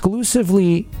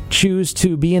exclusively choose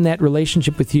to be in that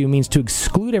relationship with you means to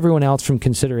exclude everyone else from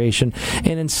consideration.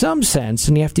 And in some sense,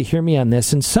 and you have to hear me on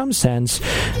this, in some sense,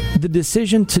 the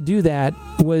decision to do that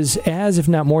was as, if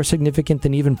not more significant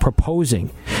than even proposing,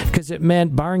 because it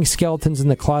meant, barring skeletons in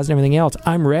the closet and everything else,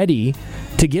 I'm ready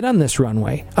to get on this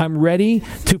runway. I'm ready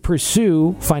to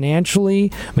pursue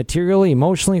financially, materially,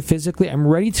 emotionally, physically. I'm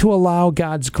ready to allow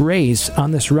God's grace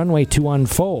on this runway to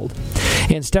unfold.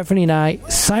 And Stephanie and I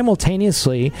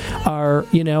simultaneously are,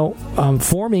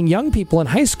 forming young people in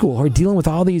high school who are dealing with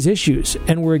all these issues.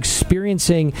 And we're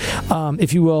experiencing,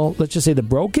 if you will, let's just say the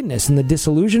brokenness and the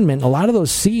disillusionment. A lot of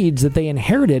those seeds that they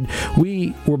inherited,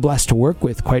 we were blessed to work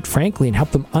with, quite frankly, and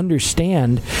help them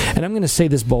understand. And I'm going to say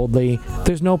this boldly,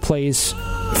 there's no place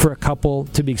for a couple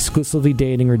to be exclusively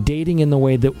dating or dating in the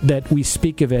way that we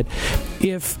speak of it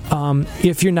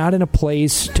if you're not in a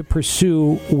place to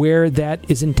pursue where that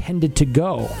is intended to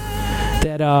go.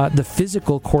 that the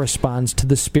physical corresponds to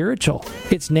the spiritual.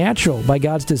 It's natural by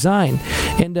God's design.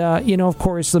 And, of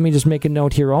course, let me just make a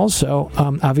note here also.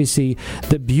 Obviously,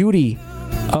 the beauty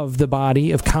of the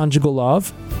body, of conjugal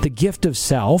love, the gift of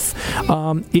self,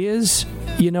 is,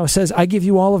 says, I give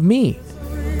you all of me.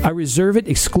 I reserve it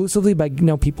exclusively by,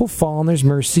 people fall and there's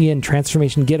mercy and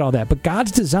transformation, get all that. But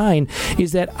God's design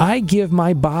is that I give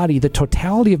my body, the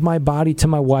totality of my body to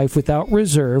my wife without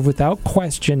reserve, without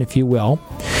question, if you will.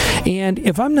 And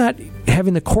if I'm not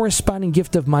having the corresponding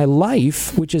gift of my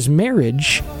life, which is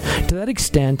marriage, to that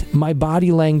extent, my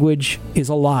body language is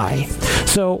a lie.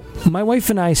 So my wife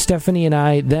and I, Stephanie and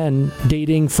I, then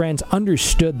dating friends,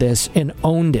 understood this and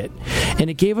owned it. And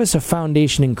it gave us a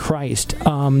foundation in Christ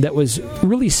that was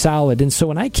really solid. And so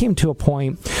when I came to a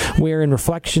point where in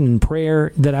reflection and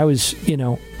prayer that I was,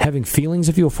 having feelings,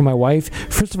 if you will, for my wife,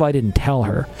 first of all, I didn't tell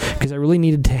her because I really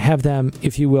needed to have them,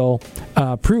 if you will,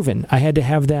 proven. I had to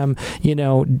have them,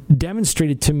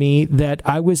 demonstrated to me that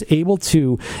I was able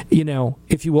to,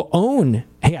 if you will, own,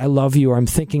 hey, I love you, or I'm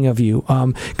thinking of you,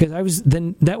 because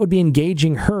then that would be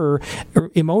engaging her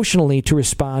emotionally to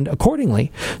respond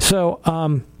accordingly.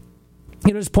 So,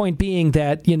 his point being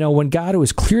that, when it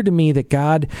was clear to me that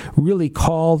God really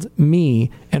called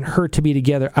me and her to be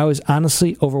together, I was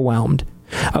honestly overwhelmed.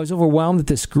 I was overwhelmed at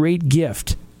this great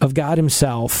gift of God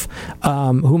himself,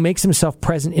 who makes himself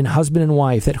present in husband and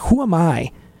wife, that who am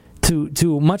I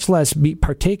to much less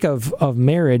partake of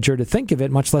marriage or to think of it,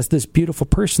 much less this beautiful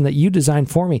person that you designed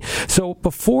for me. So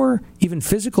before even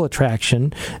physical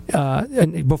attraction,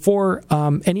 and before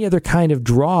any other kind of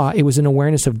draw, it was an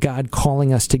awareness of God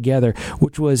calling us together,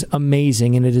 which was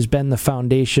amazing. And it has been the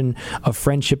foundation of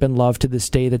friendship and love to this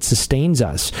day that sustains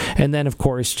us. And then, of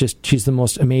course, she's the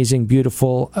most amazing,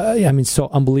 beautiful, so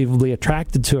unbelievably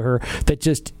attracted to her that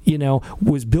just,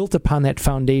 was built upon that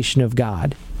foundation of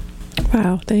God.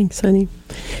 Wow, thanks, honey.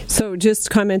 So just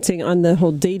commenting on the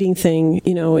whole dating thing,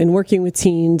 in working with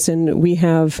teens, and we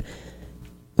have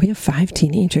 5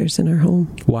 teenagers in our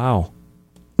home. Wow.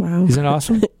 Isn't that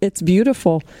awesome? It's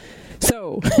beautiful.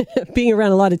 So being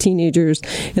around a lot of teenagers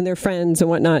and their friends and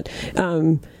whatnot,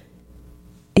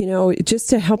 just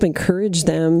to help encourage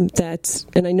them that,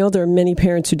 and I know there are many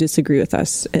parents who disagree with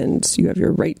us, and you have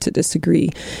your right to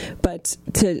disagree, but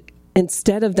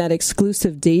instead of that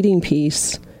exclusive dating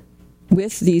piece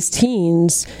with these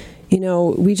teens,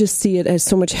 we just see it as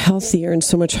so much healthier and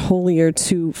so much holier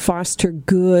to foster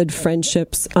good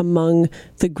friendships among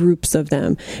the groups of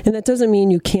them. And that doesn't mean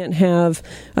you can't have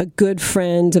a good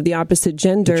friend of the opposite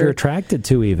gender. That you're attracted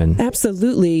to even.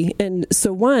 Absolutely. And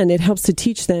so it helps to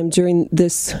teach them during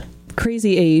this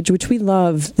crazy age, which we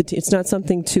love. It's not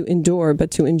something to endure,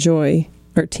 but to enjoy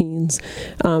our teens.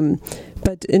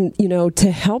 But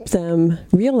to help them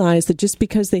realize that just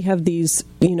because they have these,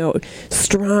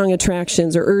 strong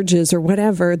attractions or urges or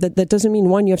whatever, that doesn't mean,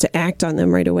 one, you have to act on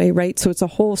them right away, right? So it's a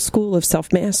whole school of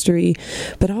self-mastery,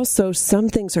 but also some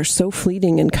things are so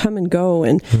fleeting and come and go.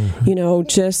 And,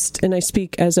 and I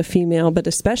speak as a female, but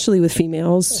especially with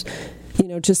females,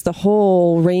 just the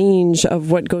whole range of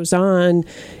what goes on,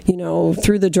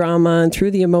 through the drama and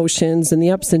through the emotions and the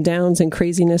ups and downs and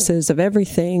crazinesses of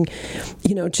everything,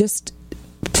 just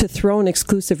to throw an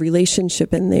exclusive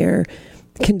relationship in there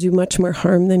can do much more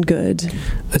harm than good.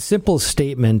 A simple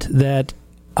statement that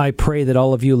I pray that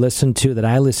all of you listen to, that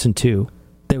I listen to,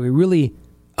 that we really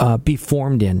be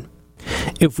formed in.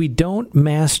 If we don't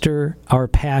master our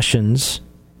passions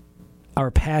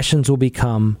will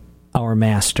become our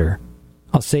master.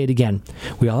 I'll say it again.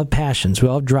 We all have passions. We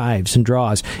all have drives and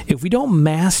draws. If we don't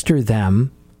master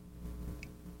them,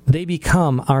 they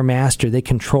become our master. They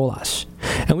control us.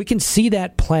 And we can see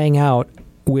that playing out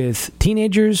with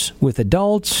teenagers, with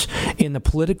adults, in the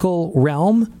political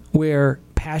realm, where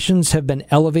passions have been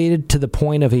elevated to the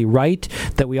point of a right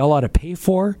that we all ought to pay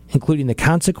for, including the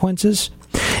consequences.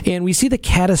 And we see the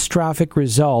catastrophic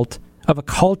result of a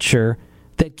culture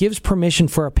that gives permission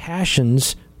for our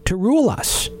passions to rule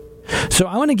us. So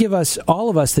I want to give all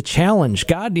of us the challenge.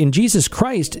 God in Jesus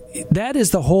Christ, that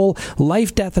is the whole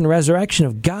life, death, and resurrection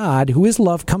of God, who is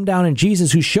love, come down in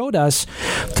Jesus, who showed us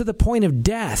to the point of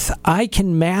death. I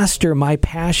can master my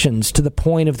passions to the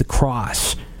point of the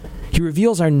cross. He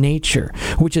reveals our nature,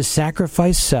 which is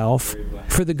sacrifice self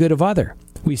for the good of other.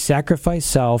 We sacrifice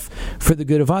self for the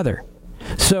good of other.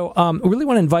 So I really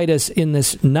want to invite us in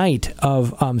this night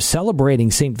of celebrating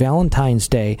St. Valentine's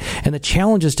Day and the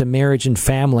challenges to marriage and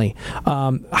family.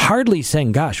 Hardly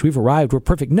saying, gosh, we've arrived, we're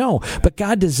perfect. No, but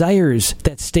God desires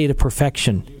that state of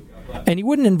perfection. And he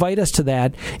wouldn't invite us to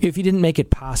that if he didn't make it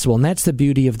possible. And that's the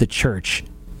beauty of the church.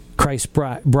 Christ's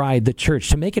bride, the church,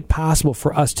 to make it possible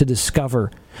for us to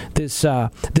discover this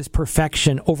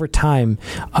perfection over time,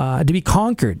 to be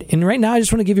conquered. And right now, I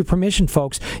just want to give you permission,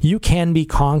 folks. You can be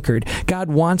conquered. God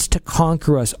wants to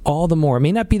conquer us all the more. It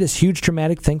may not be this huge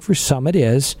dramatic thing. For some it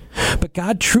is. But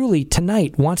God truly,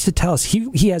 tonight, wants to tell us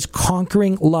He has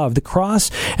conquering love. The cross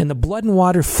and the blood and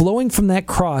water flowing from that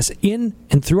cross in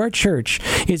and through our church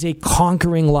is a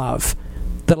conquering love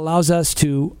that allows us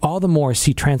to all the more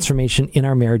see transformation in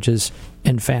our marriages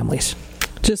and families.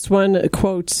 Just one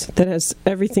quote that has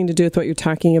everything to do with what you're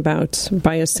talking about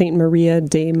by a Saint Maria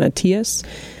de Matias.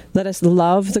 Let us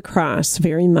love the cross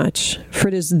very much, for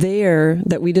it is there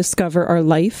that we discover our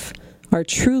life, our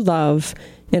true love,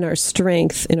 and our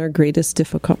strength in our greatest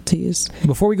difficulties.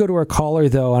 Before we go to our caller,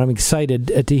 though, and I'm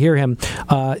excited to hear him,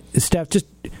 Steph just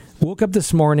woke up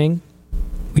this morning.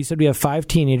 We said we have 5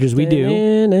 teenagers. We do.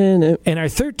 And our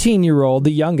 13-year-old,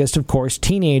 the youngest, of course,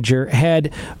 teenager,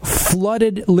 had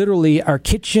flooded literally our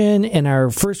kitchen and our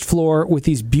first floor with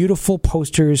these beautiful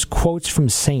posters, quotes from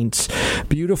saints,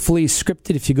 beautifully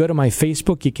scripted. If you go to my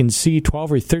Facebook, you can see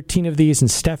 12 or 13 of these,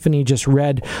 and Stephanie just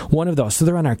read one of those. So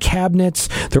they're on our cabinets.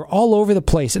 They're all over the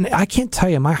place. And I can't tell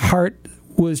you, my heart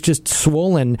was just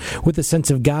swollen with the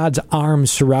sense of God's arms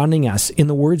surrounding us. In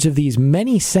the words of these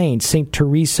many saints, St.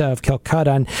 Teresa of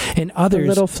Calcutta and others. The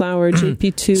Little Flower,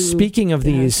 JP2. Speaking of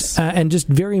these, and just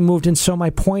very moved. And so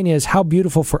my point is how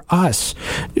beautiful for us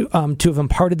to have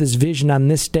imparted this vision on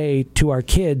this day to our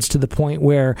kids, to the point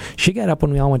where she got up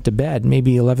when we all went to bed,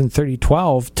 maybe 11:30,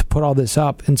 12, to put all this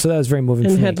up. And so that was very moving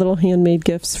for me. And had little handmade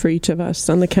gifts for each of us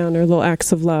on the counter, little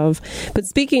acts of love. But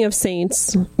speaking of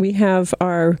saints, we have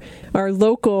our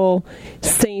local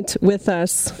saint with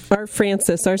us, our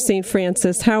Saint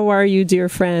Francis. How are you, dear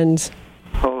friend?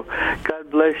 Oh,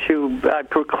 God bless you. I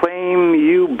proclaim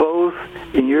you both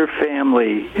and your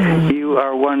family. You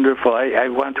are wonderful. I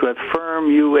want to affirm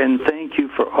you and thank you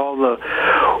for all the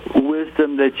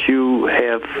wisdom that you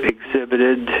have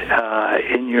exhibited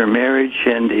in your marriage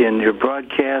and in your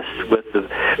broadcasts with the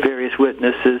various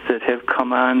witnesses that have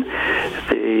come on.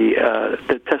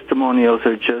 The testimonials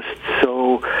are just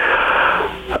so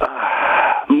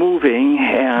moving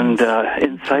and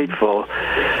insightful.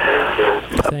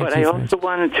 But I also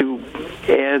wanted to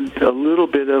add a little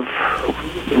bit of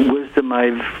wisdom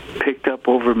I've picked up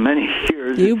over many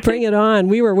years. You bring it on.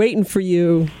 We were waiting for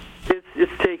you.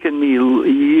 It's taken me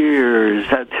years,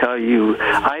 I tell you.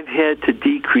 I've had to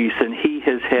decrease, and he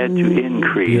has had to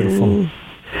increase. Beautiful.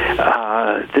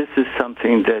 This is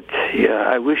something that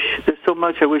I wish, there's so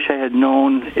much I wish I had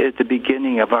known at the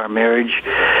beginning of our marriage,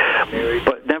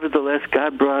 but nevertheless,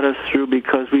 God brought us through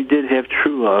because we did have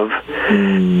true love.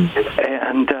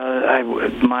 And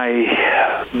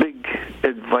my big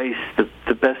advice,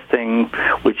 the best thing,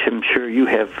 which I'm sure you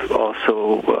have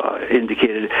also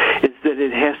indicated, is that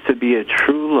it has to be a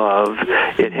true love.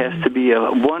 It has to be a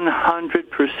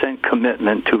 100%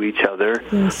 commitment to each other.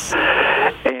 Yes.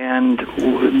 And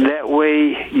that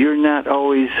way, you're not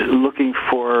always looking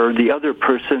for the other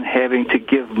person having to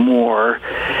give more,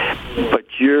 but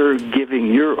you're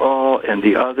giving your all, and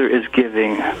the other is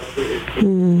giving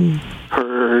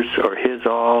hers or his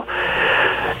all.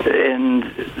 And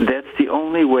that's the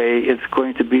only way it's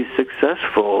going to be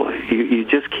successful. You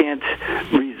just can't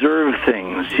reserve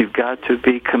things. You've got to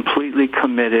be completely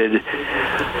committed.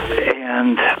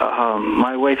 And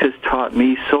my wife has taught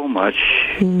me so much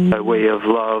by way of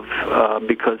love,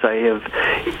 because I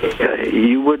have,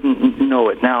 you wouldn't know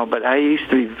it now, but I used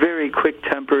to be very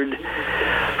quick-tempered,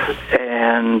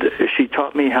 and she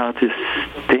taught me how to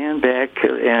stand back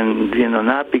and,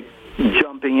 not be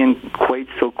jumping in quite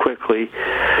so quickly.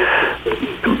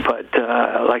 But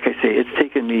like I say, it's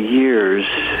taken me years,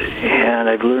 and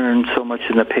I've learned so much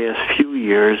in the past few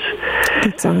years.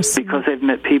 That's awesome. Because I've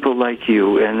met people like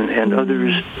you and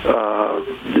others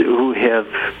who have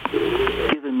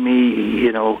given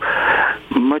me,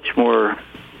 much more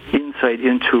insight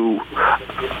into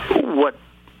what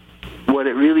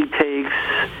it really takes,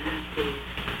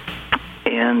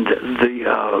 and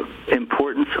the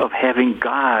importance of having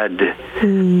God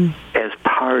as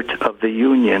part of the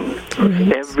union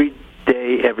every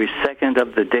day, every second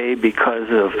of the day, because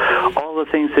of all the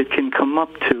things that can come up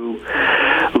to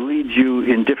lead you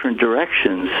in different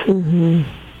directions.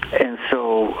 And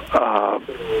so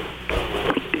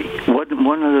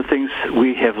one of the things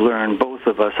we have learned, both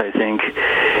of us, I think,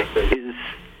 is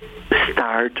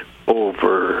start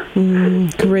over.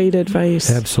 Great advice.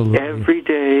 Absolutely. Every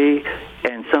day,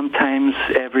 and sometimes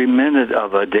every minute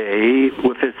of a day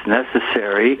if it's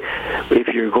necessary. If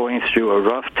you're going through a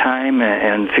rough time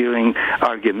and feeling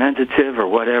argumentative or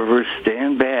whatever,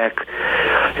 stand back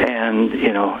and,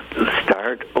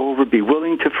 start over. Be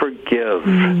willing to forgive.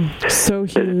 So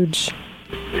huge.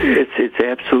 It's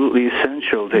absolutely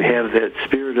essential to have that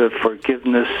spirit of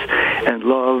forgiveness and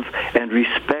love and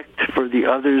respect for the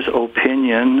other's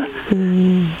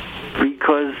opinion,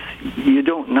 because you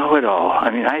don't know it all.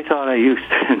 I mean, I thought I used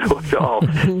to know it all.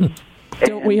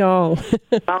 Don't we all?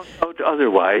 Found out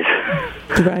otherwise.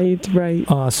 Right.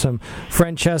 Awesome.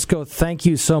 Francesco, thank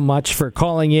you so much for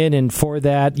calling in, and for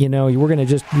that, we're going to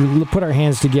just put our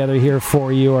hands together here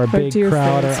for you, our big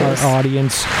crowd, our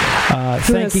audience,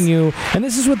 thanking you. And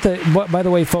this is by the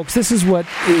way, folks, this is what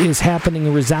is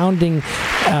happening, resounding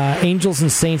angels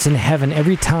and saints in heaven.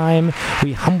 Every time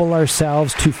we humble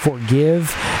ourselves to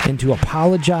forgive and to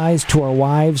apologize to our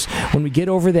wives, when we get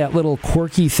over that little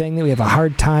quirky thing that we have a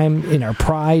hard time in our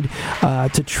pride,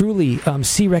 to truly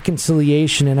see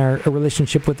reconciliation in our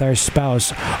relationship with our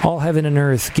spouse, all heaven and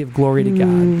earth give glory to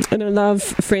God. And I love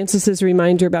Francis's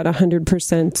reminder about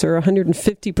 100% or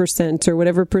 150% or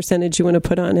whatever percentage you want to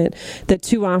put on it, that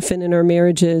too often in our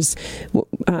marriages,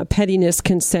 pettiness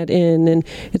can set in, and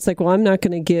it's like, well, I'm not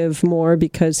going to give more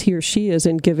because he or she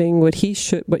isn't giving what he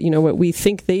should, what we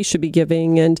think they should be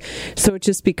giving, and so it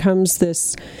just becomes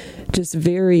this just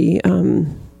very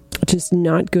just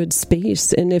not good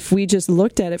space. And if we just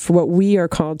looked at it for what we are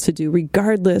called to do,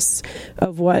 regardless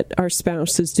of what our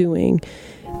spouse is doing,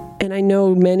 and I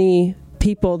know many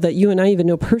people that you and I even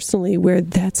know personally where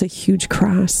that's a huge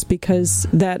cross, because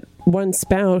that one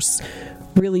spouse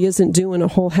really isn't doing a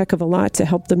whole heck of a lot to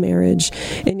help the marriage,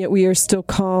 and yet we are still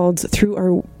called through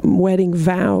our wedding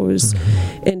vows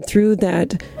and through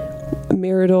that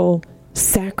marital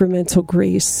sacramental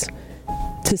grace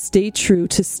to stay true,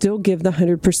 to still give the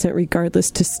 100% regardless,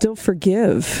 to still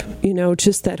forgive,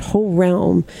 just that whole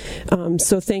realm.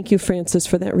 So thank you, Francis,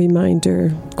 for that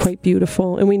reminder. Quite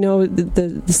beautiful. And we know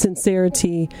the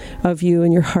sincerity of you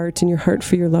and your heart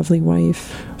for your lovely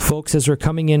wife. Folks, as we're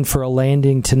coming in for a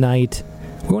landing tonight,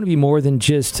 we want to be more than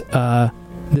just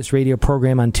this radio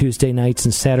program on Tuesday nights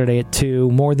and Saturday at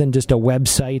 2, more than just a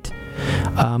website.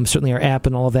 Certainly our app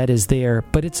and all of that is there,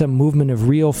 but it's a movement of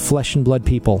real flesh and blood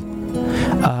people.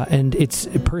 And it's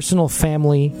personal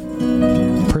family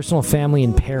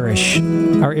and parish.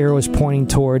 Our arrow is pointing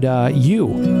toward you.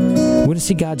 We want to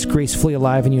see God's grace fully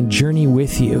alive in you and journey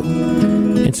with you.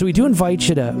 And so we do invite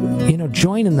you to,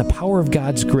 join in the power of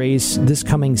God's grace this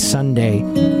coming Sunday.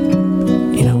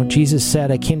 Jesus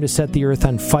said, I came to set the earth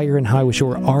on fire, and how I wish it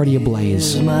were already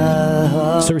ablaze.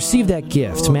 So receive that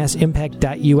gift,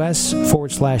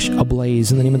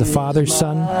 massimpact.us/ablaze. In the name of the Father,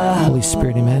 Son, Holy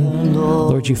Spirit, amen.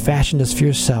 Lord, you fashioned us for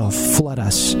yourself. Flood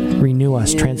us, renew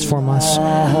us, transform us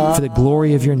for the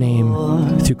glory of your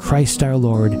name. Through Christ our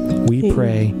Lord, we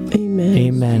pray. Amen.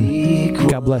 Amen.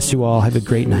 God bless you all. Have a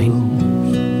great night.